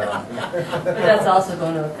deal out. But that's also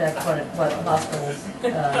going to affect what hospitals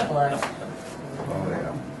collect. Oh,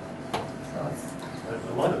 yeah. So it's,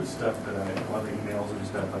 a lot of the stuff that a lot of the emails and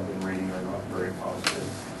stuff I've been reading are not very positive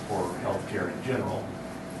for healthcare in general.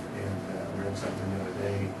 And we read something the other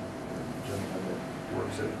day, a gentleman that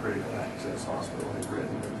works at a critical access hospital had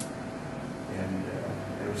written, and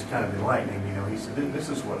it was kind of enlightening. You know, he said, "This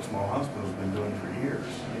is what a small hospital's been doing for years."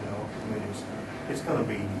 You know, I mean, it's going to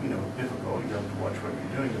be, you know, difficult. You have to watch what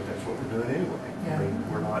you're doing, but that's what we're doing anyway. Yeah. I mean,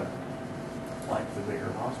 we're not like the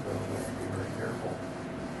bigger hospitals. We have to be very careful.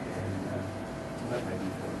 And that may be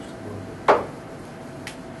finished a little bit.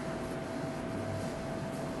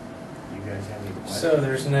 You guys have any questions? So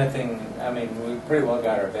there's nothing, I mean, we pretty well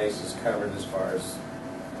got our bases covered as far as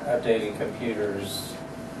updating computers,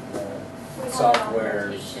 We have it on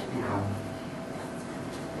softwares. rotation now.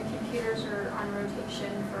 The computers are on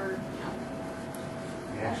rotation for,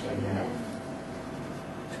 We actually have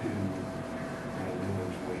two new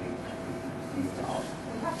ones waiting to be used.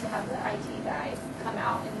 we have to have the IT guy come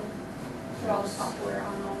out and put all the software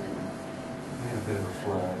on them and We had a bit of a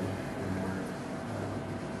flood in where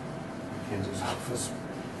Mackenzie's office,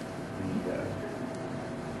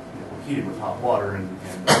 we're heated with hot water and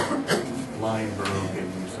line broke,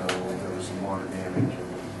 and so there was some water damage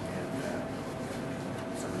and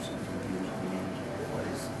so there's some computers we needed to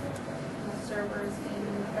replace. the servers in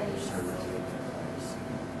place. Servers in place.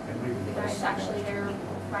 And we The guy's actually there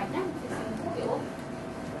right now fixing the oil.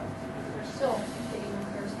 They're still getting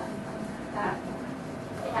repairs done from that.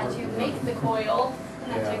 They had to make the coil, and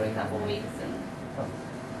that Yeah, took they a couple had- weeks, and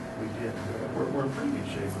We did. We're in pretty good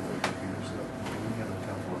shape with our computers. We have a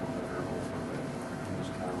couple of them that are over, but we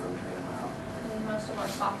just kind of rotate them out. and most of our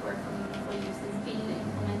software from employees is being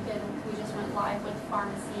implemented. We just went live with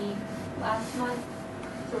pharmacy last month,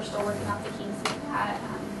 so we're still working off the kinks with that.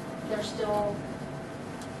 They're still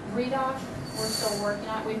read-off, we're still working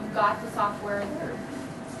on it. We've got the software, they're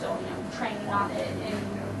still, training on it and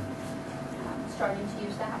starting to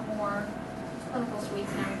use that more. Clinical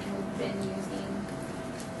suites and everything we've been using.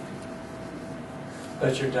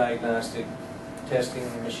 But your diagnostic testing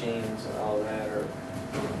machines and all that are,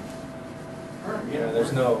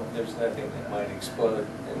 there's nothing that might explode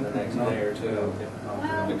in the next day or two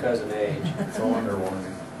because of age. It's a wonder one.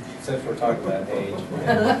 Since we're talking about age.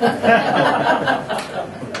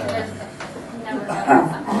 Never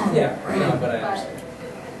done Yeah, but I understand.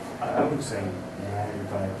 I would say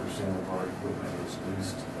 95% of our equipment is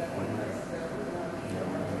leased equipment.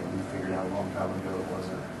 We figured out a long time ago it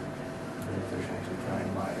wasn't beneficial to try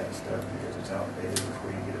and buy that stuff because it's outdated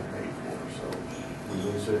before you get it paid for. So we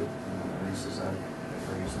lease it, and the lease is up, they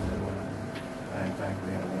bring us a new one. In fact,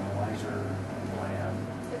 we have an analyzer in the lab.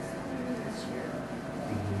 this year.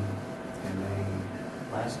 And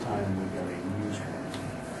last time we got a used one,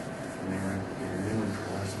 and they were able to get a new one for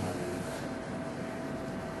less money.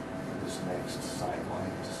 This next cycle, I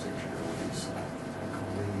think it's a 6-year lease, I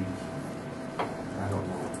believe, I don't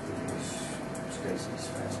know if it was Stacy's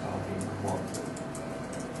fast talking or what, but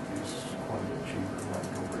it's quite a bit cheaper, like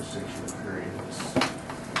over a 6-year period, it's, I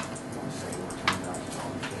want to say over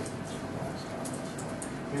 $10,000 savings from last time. So,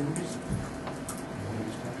 yeah, we just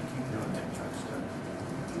have to keep doing that kind of stuff.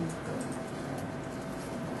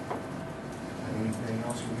 Anything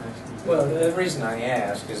else you guys can do? Well, the reason I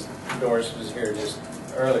ask is Doris was here just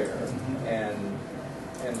earlier, and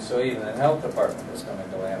so even the health department is going to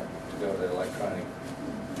have to go to electronic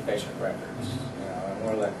patient records, and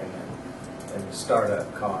we're looking at the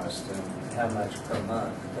startup cost and how much per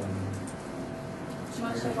month. And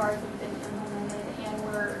Most of ours have been implemented, and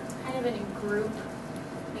we're kind of in a group,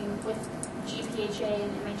 with GPHA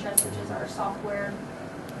and MHS, which is our software,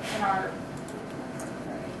 and our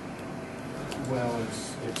Well,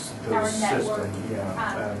 it's Our those network, systems,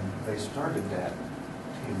 yeah. um, They started that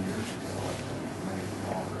 10 years ago, I think, maybe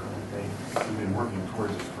longer. We've been working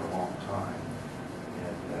towards this for a long time.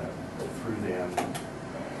 And through them,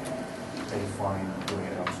 they find, go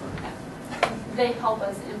ahead, I'm sorry. they help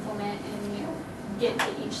us implement and, get to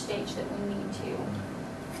each stage that we need to. Yeah.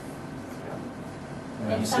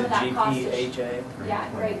 And you some said of that cost is- GPHA? Yeah,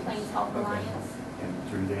 Great Plains Health Okay. Alliance. And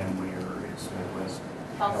through them, it's Midwest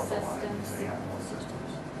Health Alliance. systems. Yeah, health systems.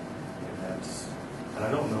 And I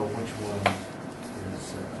don't know which one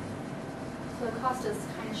is, So the cost is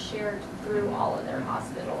kind of shared through all of their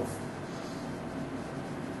hospitals.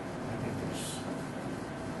 I think there's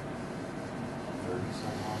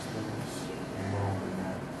 30-some hospitals involved in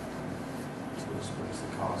that. So this splits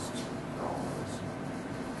the cost for all of us.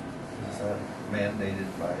 Is that mandated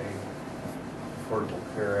by Affordable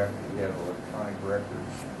Care Act that you have electronic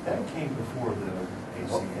records? That came before the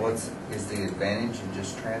ACA. Is the advantage in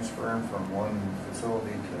just transferring from one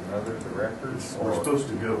facility to another, the records? We're supposed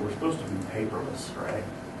to be paperless, right?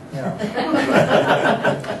 Yeah.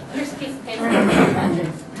 Here's a piece of paper.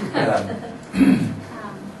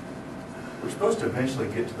 We're supposed to eventually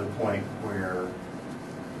get to the point where,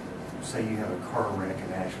 say you have a car wreck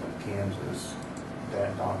in Ashland, Kansas,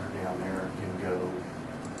 that doctor down there can go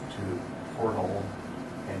to the portal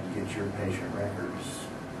and get your patient records.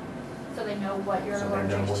 So they know what you're So they know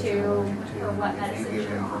allergic what to, you're allergic to. or what If you medicine give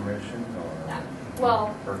you're him on. permission, Yeah.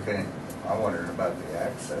 Well, or can, I wondered about the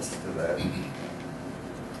access to that.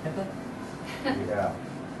 Yeah.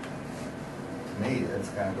 To me, that's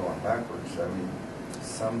kind of going backwards. I mean,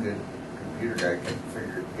 some good computer guy can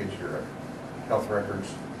get your health records,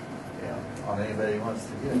 Yeah. on anybody he wants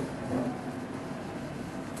to get.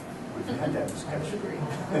 We've had that discussion.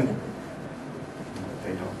 But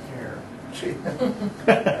they don't care.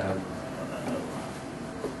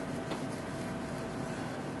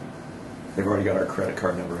 They've already got our credit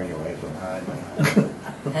card number anyway, so.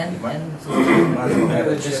 And Might as well I have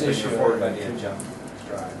would it just shipped issue before everybody a you- junk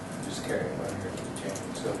drive, just carry it when you're in the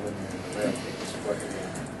change, so when you're in the red, it's what you're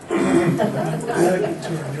in. Gotta get to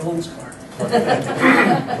our Dylan's car.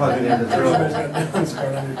 Plug it into the Everybody's drill. got Dylan's car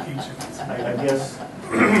under each of these. I guess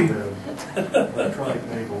the electronic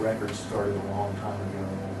medical records started a long time ago,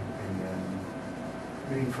 and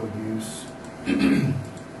meaningful use,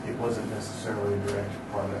 it wasn't necessarily a direct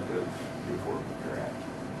product of the Affordable Care Act.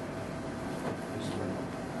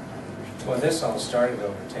 Well, this all started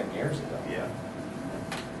over 10 years ago. Yeah.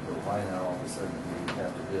 But why now all of a sudden we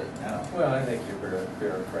have to do it now? Well, I think your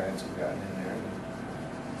bureaucrats have gotten in there and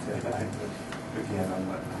Again, I'm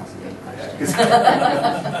not causing any reaction.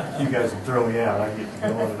 You guys will throw me out, I get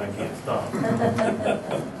going and I can't stop.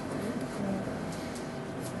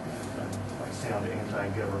 I sound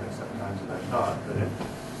anti-government sometimes, and I'm not, but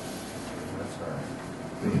That's all right.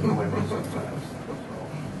 it's the way most sometimes.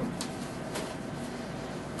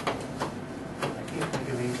 I can't think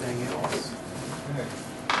of anything else.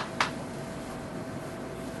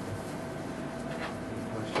 Any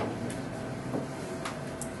questions?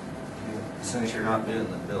 Since you're not doing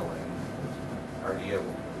the billing, or do you have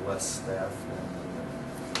less staff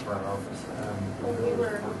than the front office? Well, we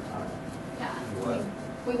were- Part-time. yeah. What?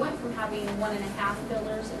 We went from having 1.5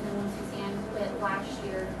 billers, and then when Suzanne quit last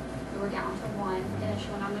year, we were down to 1. And she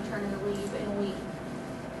went on maternity leave, and we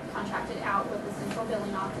contracted out with the central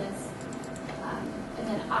billing office. And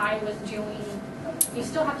then I was doing, you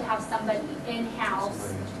still have to have somebody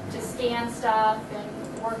in-house to scan stuff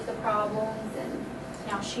and work the problems, and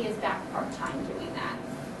now she is back part-time doing that.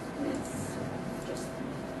 And it's just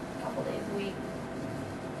a couple days a week.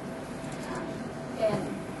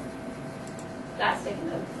 And that's taken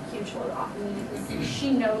a huge load off of me because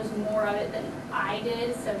she knows more of it than I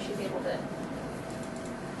did, so she's able to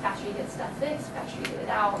faster you get stuff fixed, faster you get it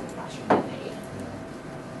out, and faster you get paid.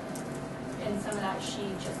 And some of that she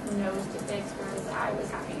just knows to fix, whereas I was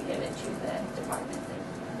having to give it to the department and say,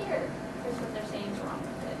 here's what they're saying is wrong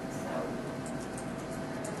with it, so.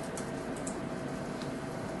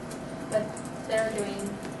 But they're doing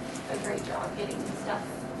a great job getting stuff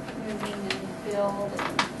moving and billed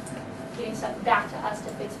and getting stuff back to us to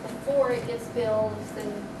fix before it gets billed,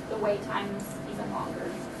 then the wait time is even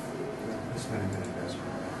longer. It's been a good investment.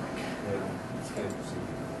 Yeah, it's good to see.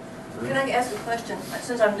 Can I ask a question?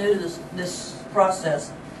 Since I'm new to this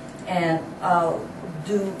process, and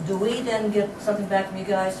do we then get something back from you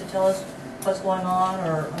guys to tell us what's going on,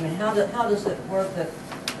 or I mean, how does it work that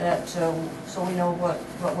so we know what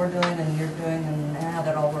we're doing and you're doing and how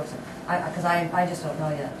that all works? Because I just don't know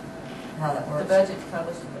yet how that The works. budget's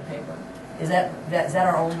published in the paper. Is that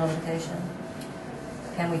our old notification?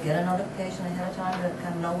 Can we get a notification ahead of time to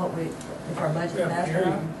kind of know what if our budget We have a passed or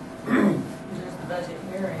hearing. not? There's the budget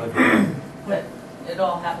hearing, But but it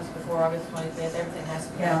all happens before August 25th. Everything has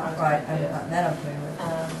to be on Yeah, August right. 25th. That I'm familiar with.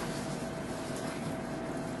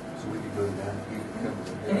 So we could go to that. You can come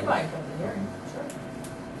to the hearing. Anybody can come to the hearing, sure.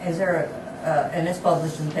 Is there and it's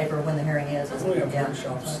published in the paper when the hearing is? We have Yeah.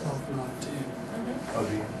 workshops off and on too. Oh,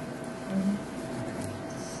 do you?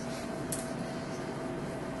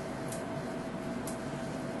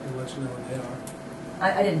 We'll let you know what they are. I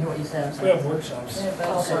didn't hear what you said. I'm We sorry. have workshops. They have Okay.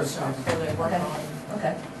 budget workshops where they work Okay. on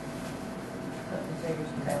Okay. putting the figures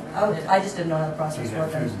Okay. together. I just didn't know how the Do process you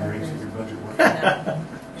worked. have I food just and drinks at got your budget work? No.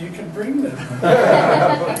 You can bring them.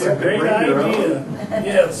 It's It's a great idea.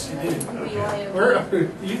 Yes, you do.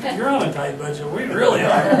 You're on a tight budget. We really are.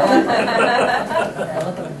 Yeah,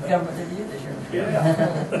 look at the government did you this year. Yeah.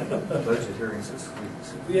 Budget hearings this week.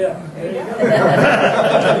 So Yeah. There you go.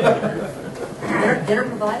 Dinner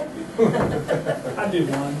provided? I do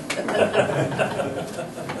one. Do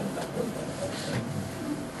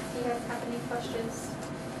you guys have any questions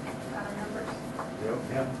about our numbers? Yep.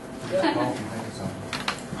 Yeah.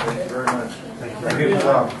 Good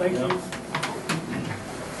job. Thank you.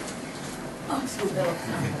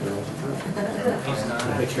 He's not.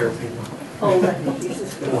 Take care of people. Old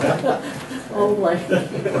ladies. Old ladies.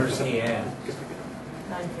 Where's he at?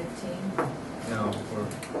 9:15. No,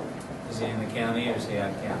 is he in the county or is he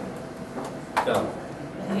out of county? Phil.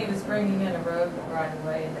 He was bringing in a road right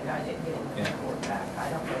away and the guy didn't get his Yeah. report back. I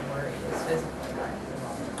don't know where he is physically right at the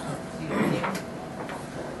moment. Do you know?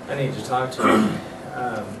 I need to talk to him.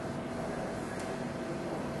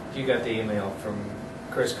 You got the email from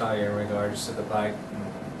Chris Collier in regards to the bike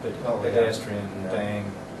and Oh, yeah. pedestrian Yeah.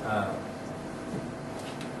 thing.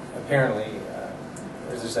 Apparently,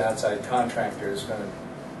 there's this outside contractor who's going to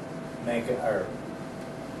make it, or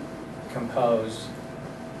compose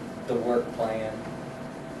the work plan,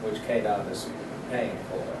 which KDOT is paying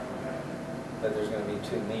for. But there's going to be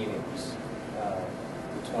 2 meetings.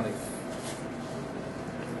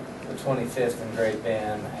 The 25th in Great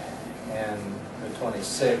Bend and the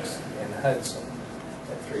 26th in Hudson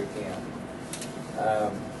at 3 p.m.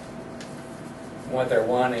 What they're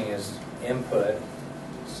wanting is input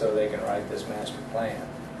so they can write this master plan.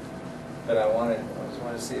 But I wanted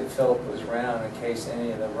to see if Philip was around in case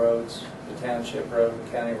any of the roads, the township road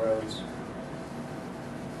and county roads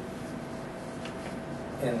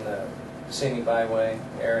in the scenic byway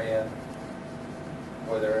area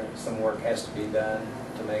where some work has to be done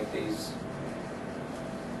to make these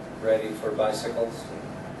ready for bicycles,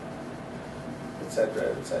 et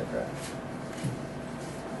cetera, et cetera.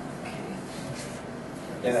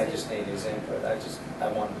 Then I just need his input. I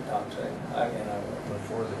wanted to talk to him.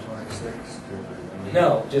 Before the 26th?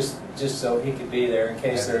 No, just so he could be there in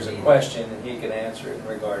case there's a question and he could answer it in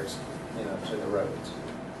regards, to the roads,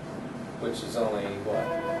 which is only what,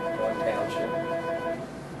 1 township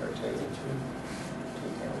or 2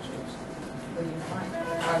 townships. What do you find?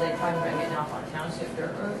 Are they talking about getting off on township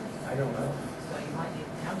dirt roads? I don't know. So you might need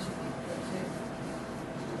township people too.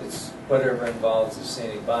 It's whatever involves the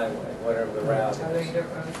scenic byway, whatever the route Are there is. dirt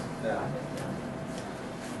roads? No.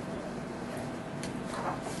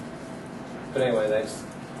 But anyway,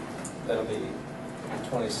 that'll be the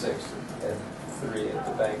 26th at 3 at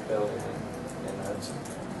the bank building in Hudson.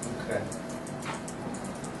 Okay.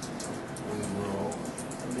 We will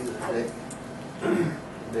do the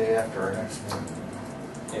day after our next meeting.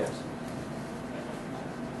 Yes.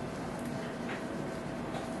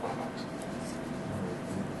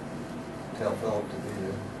 Tell Philip to be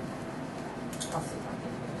there. I'll see if I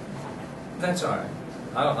That's all right.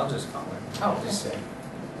 I'll just call him. Oh, okay. Just say,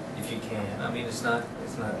 if you can. I mean, it's not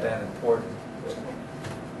that important.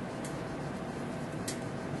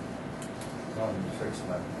 But I'm fixing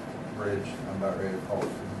that bridge. I'm about ready to pull it.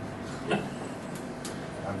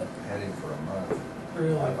 I'm heading for a month.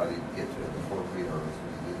 Really? I thought he'd get to it before we are.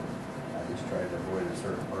 I just tried to avoid a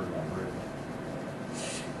certain part of my bridge.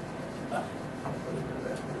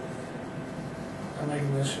 I make a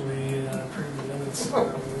motion we approve the minutes of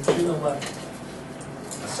June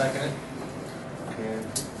 11th. a second it? Okay,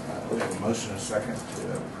 we have a motion and a second to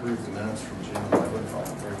approve the minutes from June 11th. All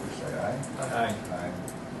in favor, say aye. Aye. Aye.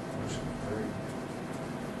 Motion carried.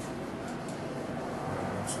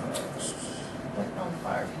 Waiting on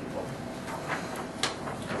fire people.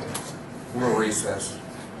 We'll recess.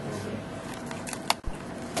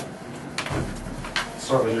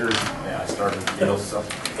 Start with yours. Yeah, I started the deal, so.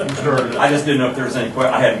 I just didn't know if there was any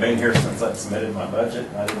I hadn't been here since I submitted my budget.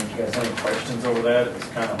 I didn't know if you guys had any questions over that. It was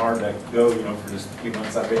kind of hard to go, for just a few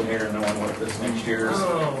months I've been here and knowing what this next year is.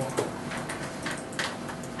 Oh,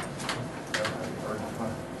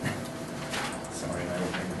 Sorry, I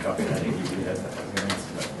didn't think copy that. I didn't give you that.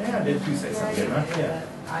 Yeah, I did too say something, didn't I? Yeah.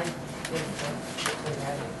 I didn't think they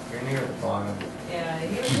had it. You're near the bottom. Yeah,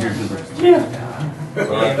 he was one of the first ones. Yeah.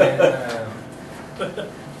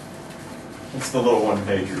 It's the little one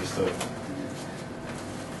pager, so.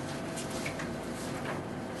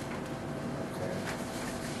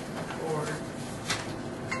 or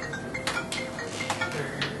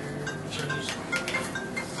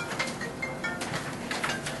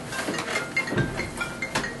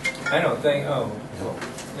I don't think, no,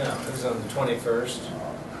 it was on the 21st,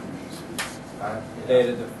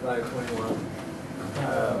 dated the 5/21.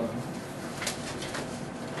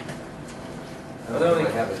 I was only,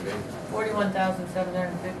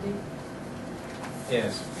 41,750?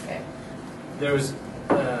 yes, Okay. there was,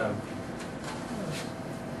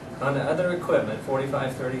 on the other equipment,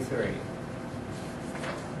 4533,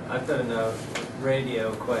 I put a note,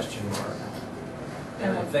 radio question mark.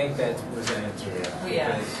 And I think that was answered.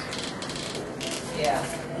 Yeah. because- Yeah.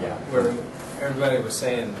 Yeah. Where everybody was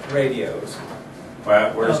saying radios,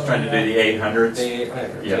 Well, we're just trying to do the 800s. The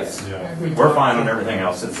 800, Yes. Yeah. We're fine on everything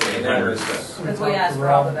else, it's the And that 800s. was Because we asked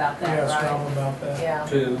Rob about We that, asked Rob right? about that. Yeah.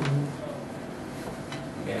 two.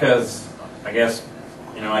 Because, I guess,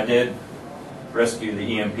 I did rescue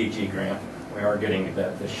the EMPG grant. We are getting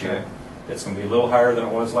that this year. It's gonna be a little higher than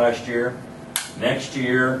it was last year. Next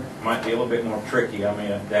year might be a little bit more tricky. I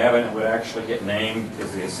mean, if Davin would actually get named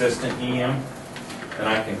as the assistant EM, then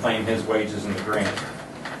I can claim his wages in the grant.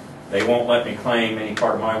 They won't let me claim any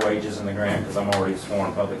part of my wages in the grant because I'm already a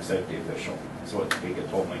sworn public safety official. That's what Topeka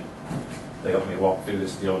told me. They helped me walk through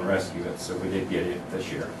this deal and rescue it, so we did get it this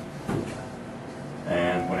year.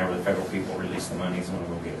 And whenever the federal people release the monies, when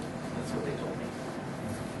we'll get it. That's what they told me.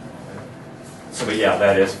 So, but yeah,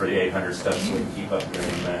 that is for the 800 stuff, so we can keep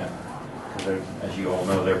upgrading that. Because as you all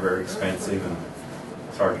know, they're very expensive and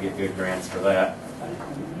it's hard to get good grants for that.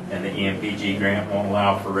 And the EMPG grant won't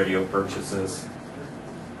allow for radio purchases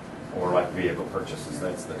or like vehicle purchases.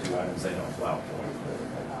 That's the two items they don't allow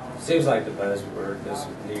for. Seems like the buzzword this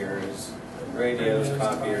year is radios,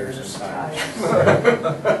 copiers, and sirens.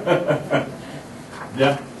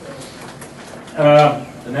 Yeah.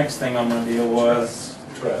 The next thing on my deal is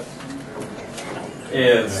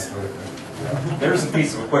there's a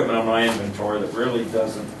piece of equipment on my inventory that really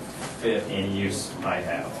doesn't fit any use I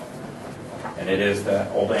have. And it is that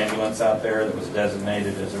old ambulance out there that was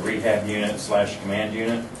designated as a rehab unit / command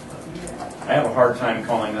unit. I have a hard time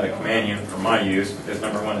calling that a command unit for my use because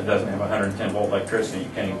number one, it doesn't have 110 volt electricity. You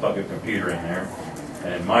can't even plug a computer in there.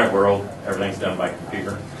 And in my world, everything's done by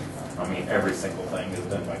computer. I mean, every single thing is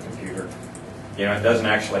done by computer. It doesn't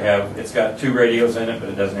actually have, it's got 2 radios in it, but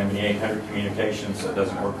it doesn't have any 800 communications, so it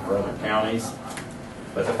doesn't work for other counties.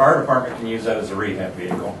 But the fire department can use that as a rehab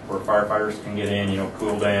vehicle, where firefighters can get in,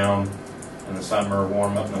 cool down in the summer,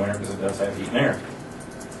 warm up in the winter, because it does have heat and air.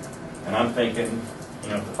 And I'm thinking,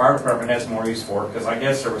 if the fire department has more use for it, because I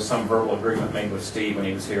guess there was some verbal agreement made with Steve when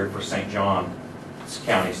he was here for St. John's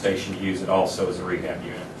County Station to use it also as a rehab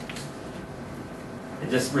unit. It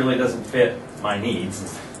just really doesn't fit my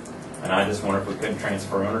needs. And I just wonder if we couldn't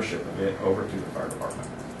transfer ownership of it over to the fire department.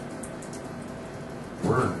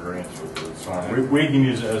 We're in agreement with it, it's fine. We can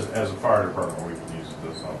use it as a fire department, we can use it,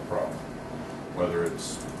 that's not a problem. Whether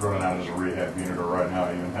it's running out as a rehab unit or right now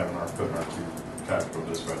even putting our 2 tactical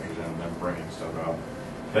dispatchers in and then bringing stuff out.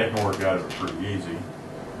 They can work out of it pretty easy.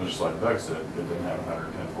 But just like Doug said, it doesn't have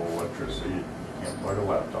 110 volt electricity. You can't plug a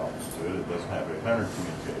laptop to it. It doesn't have 800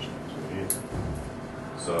 communication to it either.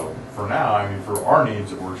 So for now, for our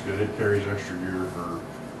needs, it works good. It carries extra gear for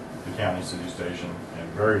the county city station and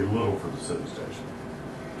very little for the city station.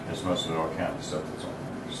 It's mostly all county stuff that's on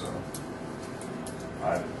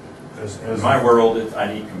there. So In my world,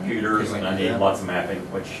 I need computers and I need lots of mapping,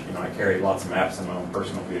 which, I carry lots of maps in my own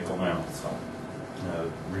personal vehicle now. So.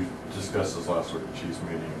 we discussed this last week at Chiefs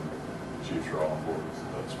meeting, and the Chiefs are all on board with it.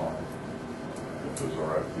 That's fine. If it was all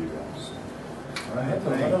right with you guys. I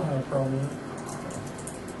don't have a problem with it.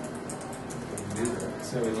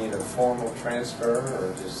 So we need a formal transfer,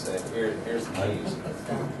 or just say, here's the keys? It's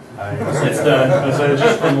done. I said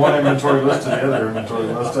just from one inventory list to the other inventory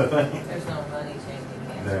list, I think. There's no money changing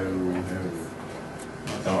hands. No.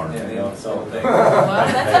 Darn. Yeah, the whole thing. Well,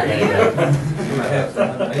 that's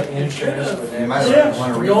up to you. Insurance would You might have.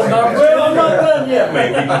 want to Well, I'm not done yet,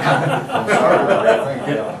 maybe. I'm sorry about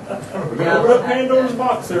that. We're gonna open up Pandora's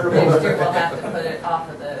box there. Next year we'll have to put it off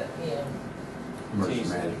of the, Emergency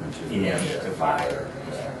management. Yeah. fire.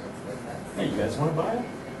 Hey, you guys want to buy it?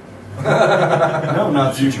 No,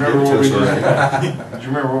 not Do you since you remember gave what it we to just, us. do you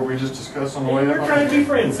remember what we just discussed on the way We're up? trying to be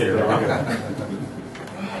friends here. A gun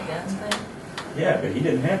thing? Yeah, but he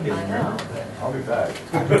didn't have his, I know, remember? but I'll be back.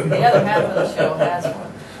 the other half of the show has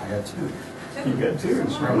one. I got 2. You got 2.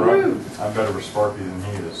 Remember, I'm better with Sparky than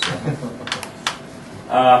he is. So.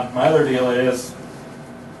 My other deal is,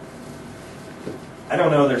 I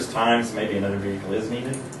don't know, there's times maybe another vehicle is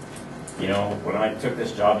needed. When I took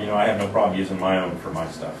this job, I have no problem using my own for my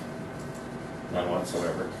stuff. None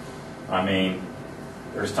whatsoever.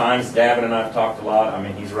 There's times Davin and I have talked a lot.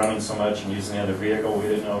 He's running so much and using the other vehicle, we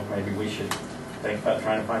didn't know if maybe we should think about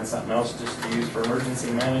trying to find something else just to use for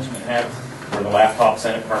emergency management, have where the laptop's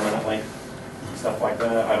in it permanently, stuff like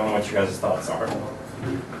that. I don't know what you guys' thoughts are. And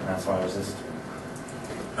that's why I was just,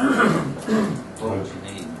 What would you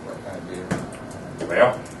need? What kind of deal?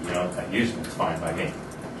 well, using it's fine by me.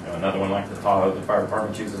 Another one like the Tahoe the fire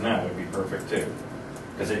department uses now would be perfect too.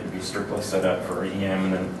 Because it would be strictly set up for EM,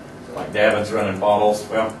 and then like Davin's running bottles.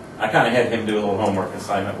 Well, I kind of had him do a little homework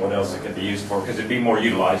assignment, what else it could be used for, because it'd be more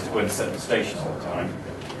utilized. It wouldn't sit in the station all the time.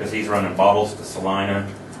 Because he's running bottles to Salina.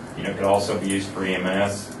 Could also be used for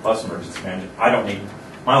EMS, plus emergency management. I don't need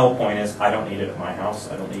my whole point is, I don't need it at my house,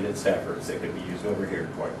 I don't need it at Stafford's, it could be used over here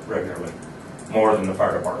quite regularly, more than the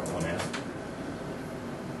fire department one is.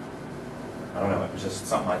 I don't know, it was just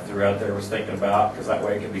something I threw out there, was thinking about, because that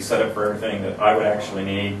way it could be set up for everything that I would actually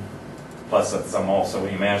need. Plus, that's some also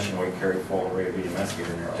EMS, we carry full array of EMS gear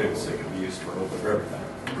in there too, so it could be used for a little bit of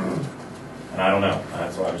everything. And I don't know,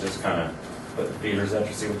 that's why I was just kind of put the feelers out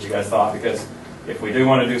to see what you guys thought, because if we do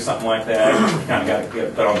want to do something like that, we kind of got to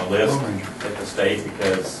get put on the list at the state,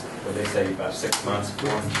 because what they say about 6 months, 3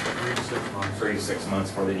 to 6 months. 3 to 6 months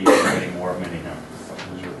before they need any more of them anyhow.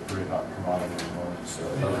 Those are pretty hot commodities.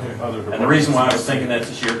 And the reason why I was thinking that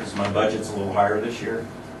this year, because my budget's a little higher this year,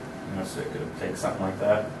 so it could take something like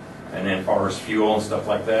that. And then as far as fuel and stuff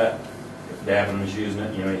like that, if Davin was using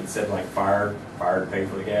it, he said like fire to pay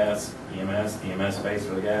for the gas, EMS pays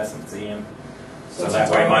for the gas, and CM. So that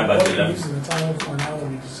way my budget What are you using the title for now that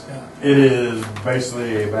we just got? It is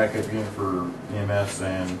basically a backup unit for EMS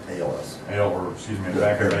and ALS.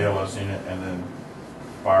 backup ALS unit, and then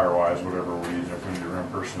fire-wise, whatever we use, if we need to run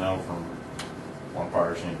personnel from one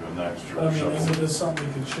fire scene to the next. I mean, is it just something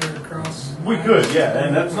we could share across? We could, yeah,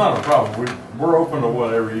 and that's not a problem. We're open to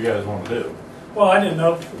whatever you guys want to do. Well, I didn't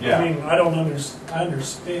know, Yeah. I mean, I don't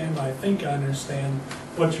understand, I think I understand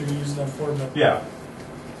what you're using it for, but Yeah,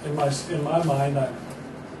 in my mind, I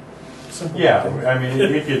simply. yeah, I mean,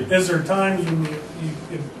 it could, Is there times when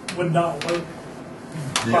it would not work?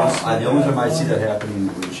 The only time I see that happening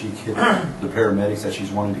is when she hit the paramedics that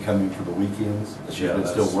she's wanting to come in for the weekends, that she's been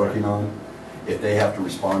still working on. If they have to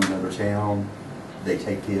respond to another town, they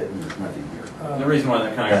take it and there's nothing here. The reason why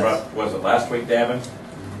that kind of got up, was it last week, Davin,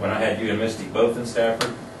 when I had you and Misty both in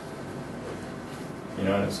Stafford? And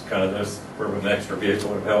it's kind of this, where with an extra vehicle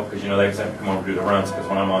would have helped, because they have to come over and do the runs, because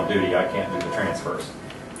when I'm on duty, I can't do the transfers.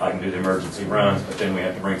 I can do the emergency runs, but then we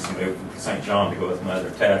have to bring somebody from St. John to go with my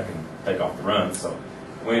other tech and take off the runs, so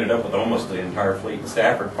we ended up with almost the entire fleet in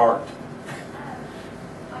Stafford parked.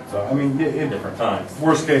 so, I mean, In different times.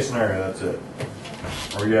 worst case scenario, that's it.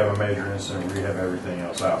 Or you have a major incident where you have everything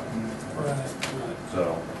else out. Right.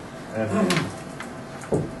 So, and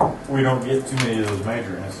we don't get too many of those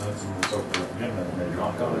major incidents, and let's hope we don't get another major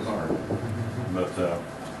one. But,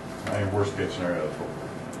 I mean, worst case scenario, that's what we're.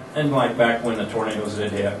 And like back when the tornadoes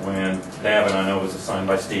did hit, when Davin, I know, was assigned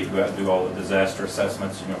by Steve to go out and do all the disaster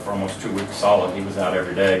assessments, for almost 2 weeks solid, he was out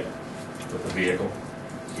every day with the vehicle.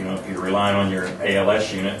 If you're relying on your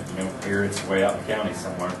ALS unit, here it's way out in the county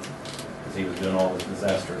somewhere, because he was doing all the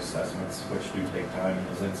disaster assessments, which do take time in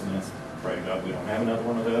those incidents. Pray to God we don't have another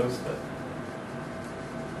one of those, but.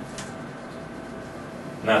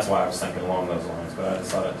 And that's why I was thinking along those lines, but I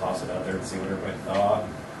just thought I'd toss it out there and see what everybody thought.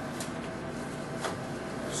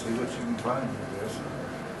 See what you can find,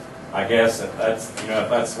 I guess if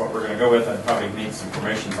that's what we're gonna go with, I'd probably need some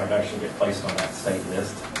permission so I'd actually get placed on that state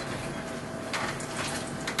list.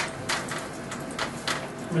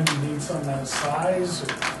 Would you need something that size?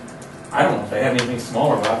 I don't know if they have anything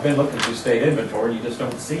smaller, but I've been looking through state inventory, you just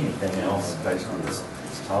don't see anything else. Basically, it's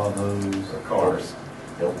Tahoes, Of course.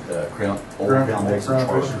 old Crown Vics,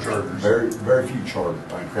 and Chargers. Very few Crown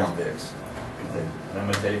Vics. And I'm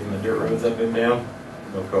gonna tell you, from the dirt roads I've been down,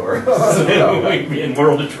 no cars. We'd be in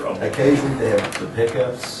world of trouble. Occasionally they have the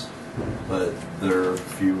pickups, but they're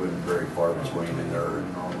few and very far between, and they're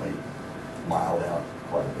normally miled out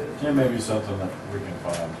quite a bit. It may be something that we can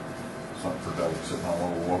find, something for Doug sitting on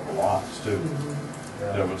one of the local lots too,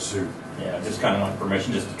 that would suit. Yeah, I just kinda want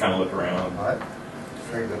permission just to kinda look around.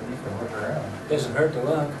 Straight up, you can look around. Doesn't hurt to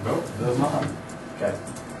look. Nope, does not. Okay.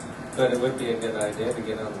 But it would be a good idea to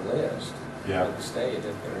get on the list Yeah. of the state if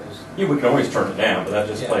there is. Yeah, we can always turn it down, but that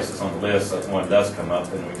just Yeah. places us on the list, so if one does come up,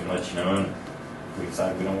 then we can let you know. And if we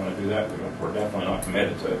decide we don't wanna do that, we're definitely not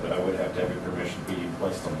committed to it, but I would have to have your permission to be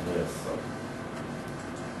placed on the list, so.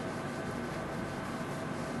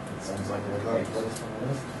 It sounds like we're going to be placed on the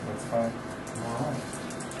list, that's fine. All right.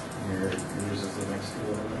 Yours is the next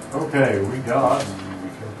deal. Okay, we got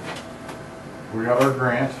our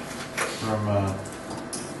grant from,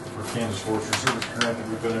 for Kansas Forestry Service grant that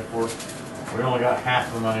we put in for. We only got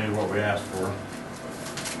half the money of what we asked for,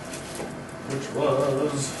 which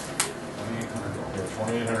was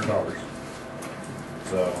 $2,800.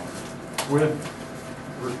 So,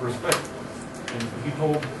 with respect, and he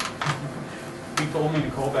told me to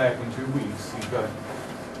call back in 2 weeks. He's got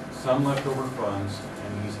some leftover funds,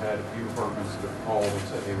 and he's had a few departments that have called and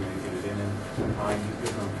said, hey, we didn't get it in time. He's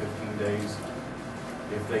given them 15 days.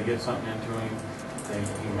 If they get something into him, then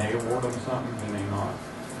he may award them something, he may not.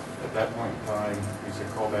 At that point in time, he said,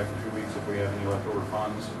 call back in 2 weeks if we have any leftover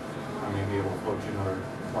funds. I may be able to float you another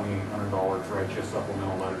 $2,800, write you a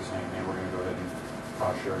supplemental letter saying, hey, we're going to go ahead and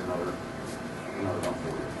cost share another another one for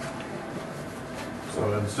you.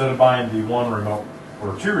 So instead of buying the one remote,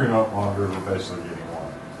 or two remote monitors, we're basically getting one.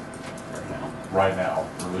 Right now,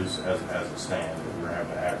 release as it stands, but we're gonna have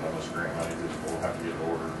to act on this grant money, because we'll have to get it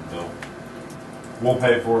ordered, and we'll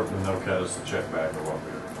pay for it, and they'll cut us the check back of what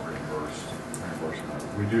we're reimbursement.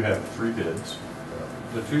 We do have 3 bids.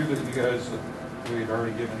 The two that you guys, we had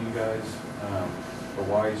already given you guys, the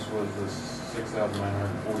Weiss was the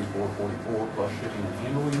 $6,944.44 plus shipping and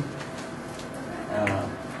handling.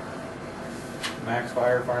 Max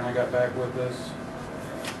Fire finally got back with us.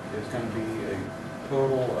 It's going to be a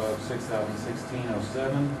total of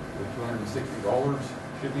 $6,016.07 with $260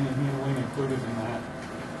 shipping and handling included in that.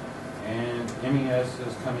 And MES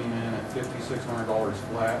is coming in at $5,600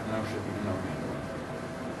 flat, no shipping and no handling.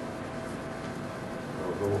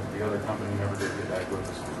 So the other company never did get back with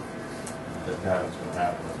us. That was gonna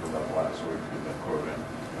happen about last week, to get that quote in.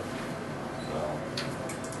 So,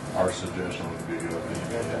 our suggestion would be to go with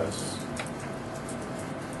the MES.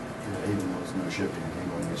 Even though it's no shipping and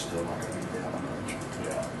handling, it's still not gonna be that much.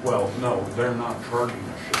 Yeah. Well, no, they're not charging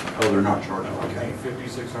us shipping. Oh, they're not charging, No, okay.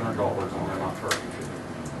 $5,600 and they're not charging shipping.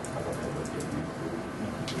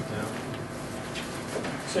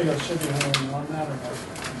 So you got shipping handling on that or not?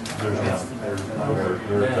 There's none.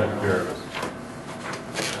 They're taking care of us.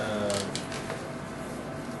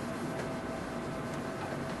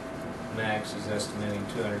 Max is estimating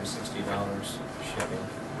 $260 shipping.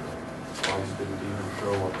 Price didn't even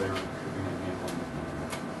show what they were shipping and handling.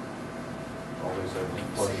 All they said was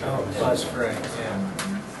plus shipping. Oh, plus freight, yeah.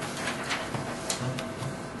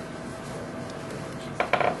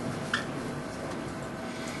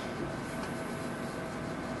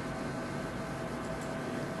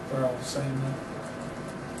 They're all the same then?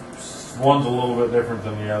 One's a little bit different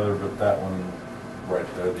than the other, but that one right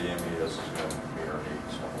there, the MES is gonna be our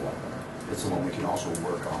needs, something like that. It's the one we can also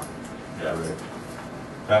work on. Yeah. Correct.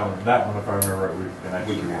 That one, if I remember right, we can We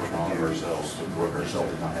actually can work on it ourselves. Work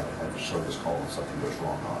ourselves, and not have a service call if something goes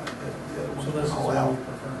wrong on it. The other one So this is all what out. we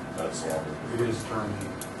prefer. That's all. It is turnkey.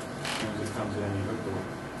 As soon as it comes in, you hook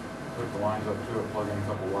the lines up to it, plug in a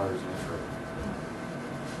couple wires and it's ready.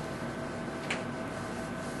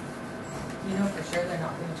 You know for sure they're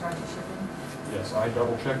not gonna charge you shipping? Yes, I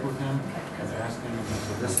double checked with him and asked him. And he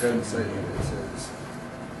said This doesn't say that, it says,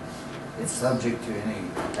 it's subject to any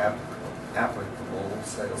applicable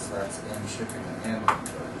sales tax and shipping and handling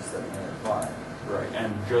charges that may apply. Right, and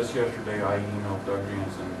just yesterday I emailed Doug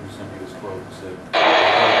Jansen, who sent me this quote, and said,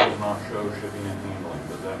 "It does not show shipping and handling.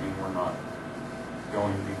 Does that mean we're not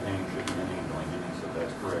going to be paying shipping and handling?" And he said,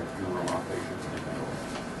 "That's correct. You will not pay shipping and handling."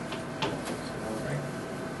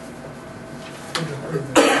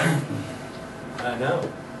 I know.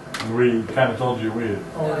 We kinda told you we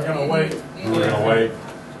Oh, we're gonna wait. were gonna wait.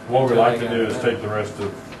 What we'd like to do is take the rest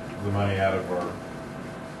of the money out of our,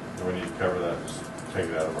 if we need to cover that, just take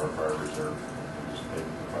it out of our fire reserve, and just pay the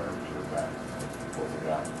fire reserve back, what we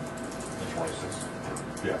got.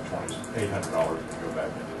 The $800 can go back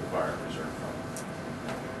into the fire reserve fund.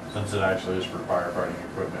 Since it actually is for firefighting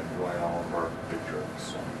equipment going on one of our big trucks,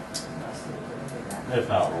 so. If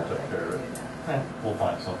not, we'll take care of it. We'll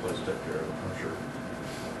find someplace to take care of it, I'm sure.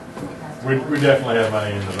 We definitely have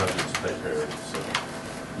money in the budget to take care of it, so.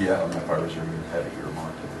 Yeah, and if I was here, you'd have it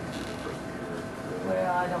earmarked for the first year.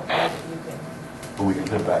 Well, I don't think you can, But we can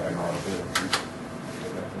put it back in our bill.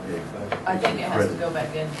 I think it has to go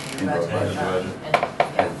back into Into your our budget. budget. And,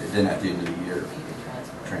 yeah, And then at the end of the year, you can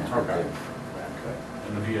transfer. transfer Okay. it.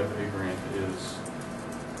 And the VFA grant is,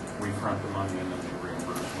 we front the money and then we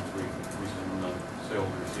reimburse once we send them the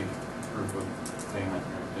sales receipt, proof of payment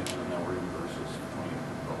and everything, and then they'll reimburse us $20.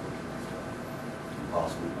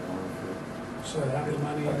 Possibly more. So have the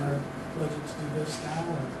money in our budget to do this now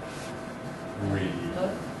or? We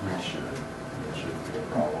should. It shouldn't be a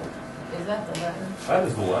problem. Is that the letter? That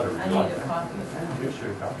is the letter. I Would you need like a that? copy of that. Here's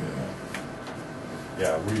your copy of that.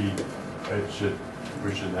 Yeah, we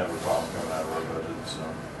shouldn't have a problem coming out of our budget, so.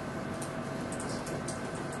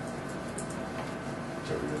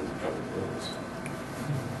 So we get a couple of bills.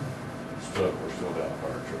 We're still down a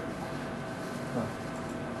fire truck.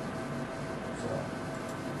 So.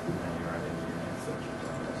 And you're right into your next section.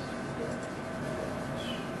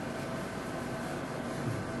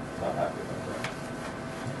 Not happy about that.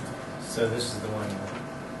 So this is the one,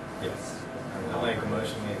 Yes. I'll make a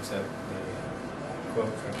motion to accept the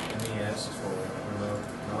quote from MES for remote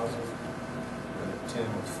nozzle with a tin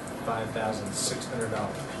of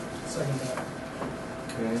 $5,600. Second that.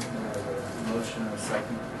 Okay, we have a motion and a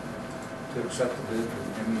second to accept the bid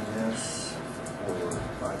from MES for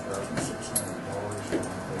 $5,600. All in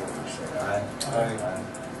favor, say aye. Aye.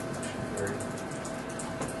 Motion carried.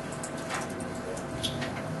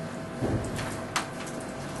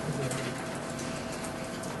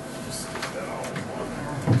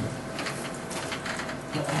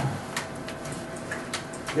 If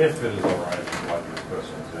it is all right, I'd like to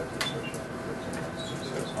request an executive session for 15 minutes to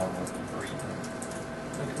discuss non-elected personnel.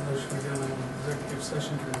 Make a motion to go into executive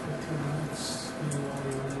session for 15 minutes. You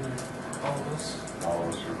all, all of us, All of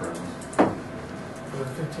us are present. for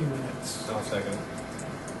 15 minutes. I'll second.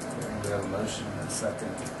 We have a motion and a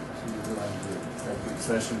second to go into executive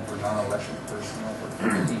session for non-elected personnel for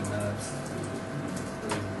 15 minutes.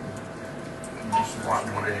 Commissioners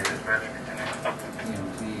meeting,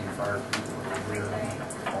 EMT, fire people over here.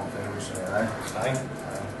 All in favor, say aye. Aye.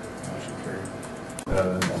 Motion carried.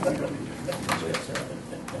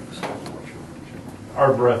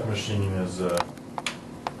 Our breath machine is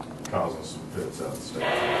causing some fits out of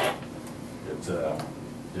state. It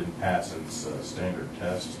didn't pass its standard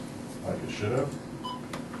test like it should have,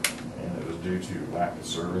 and it was due to lack of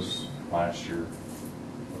service last year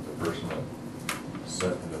with the person that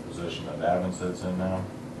sat in the position that Avin sits in now,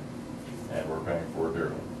 and we're paying for it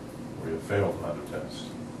dearly. We have failed another test.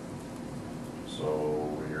 So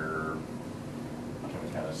we're going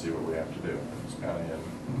to kind of see what we have to do. It's kind of in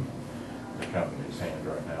the company's hand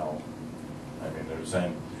right now. I mean, they're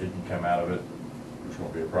saying it can come out of it, which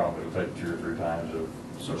won't be a problem. It'll take 2 or 3 times of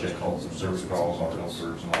service calls on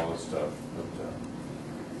filters and all this stuff.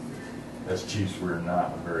 But as chiefs, we're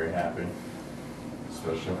not very happy,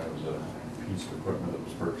 especially when it was a piece of equipment that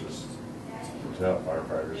was purchased to help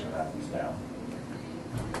firefighters, and that was down.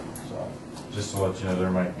 So, just to let you know,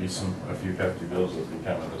 there might be a few hefty bills that will be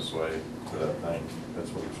coming this way for that thing. That's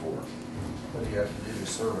what it's for. What do you have to do to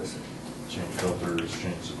service it? Change filters,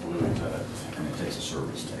 change the fluids in it. And it takes a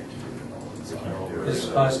service tank to do it and all that. This is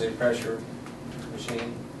a positive pressure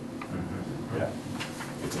machine. Yeah.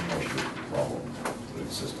 It's a moisture problem with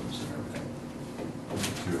the systems and everything.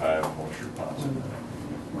 Too high of moisture content.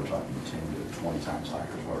 We're talking 10 to 20 times higher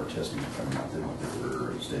is what our testing is coming out than what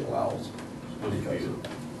the state allows. Because of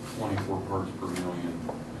 24 parts per million,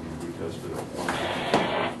 and we tested at 1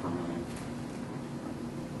 parts per million.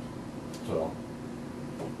 So,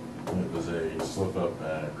 it was a slip up in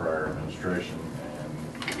a prior administration, and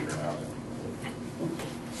we're now.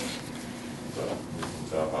 So, you can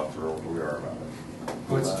tell how thrilled we are about it.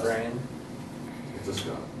 What's the brand? It's a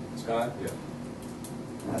Scott. Scott? Yeah.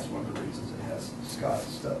 And that's one of the reasons it has Scott's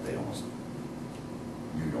stuff. They almost,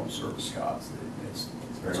 you don't service Scott's.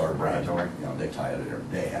 It's our brand. You know, they tie it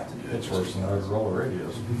in. They have to do it. It's worse than those roller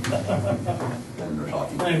radios. Then they're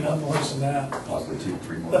talking. Ain't nothing worse than that. Possibly 2 to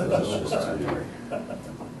 3 more visits just to get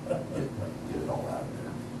it all out of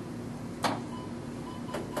there.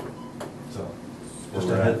 So, Just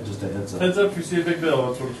a heads up. heads up if you see a big bill,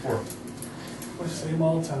 that's what it's for. We see them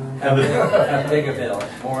all the time. How big a bill?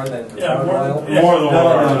 More than Yeah, road more oil? than- yeah. More than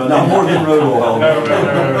No, not more than road oil.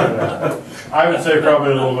 No. I would say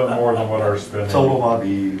probably a little bit more than what our spending. Total might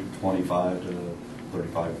be $2,500 to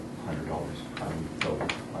 $3,500. Total.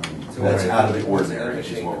 So That's what out of the does that ordinary. Is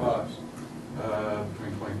machine what we're- cost?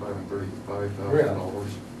 Between $25,000 and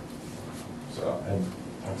 $35,000. So, and like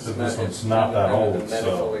I It's said, not- this one's it's not that under the old,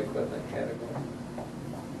 medical so. equipment category?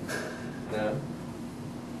 No?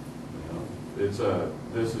 It's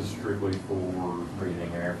this is strictly for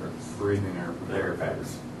Breathing air for breathing air. the air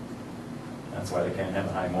packs. That's why they can't have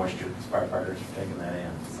a high moisture, because firefighters are taking that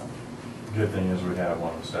in. So. Good thing is we have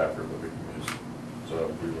one staffer that we can use. So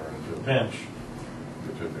if we run into a pinch,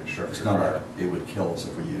 get to a big structure. It's not, it would kill us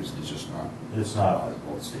if we used it. It's just not. It's not.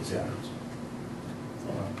 Well, the state standards.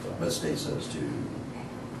 So, But the state says to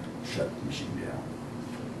shut the machine down.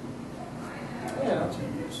 Yeah. Not to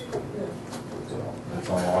use. so it's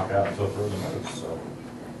on lockout until further notice, so.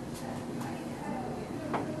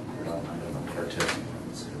 I don't know if our testing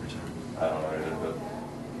runs every time. I don't know either, but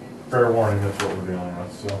fair warning, that's what we're dealing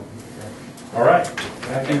with, so. All right.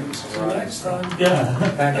 Thank you. See you next time. Yeah.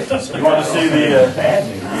 Packet. You want to see the, bad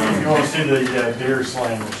news? You want to see the deer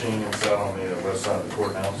slaying machine that's out on the west side of the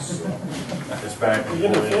courthouse? It's back. You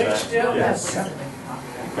get it fixed yet? Yes.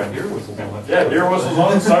 Got deer whistles on it. Yeah, deer whistles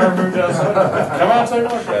on, siren moved outside. Come out and take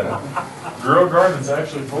a look at it. Grill garden's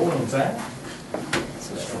actually full and intact.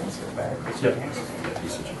 Yep.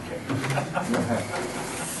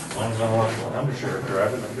 As long as I'm watching an undersheriff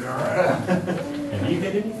drive it, I'll be all right. And you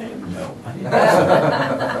hit anything? No.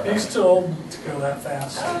 He's too old to go that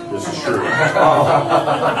fast. This is true. And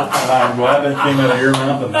I'm glad that came out of your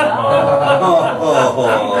mouth and not mine.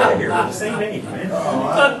 Oh, here we're the same age, man.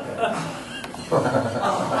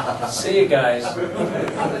 See you guys.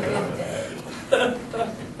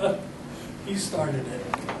 He started it.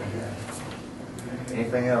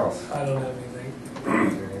 Anything else? I don't have anything.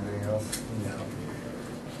 Is there anything else? No.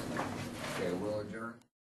 Okay, we'll adjourn.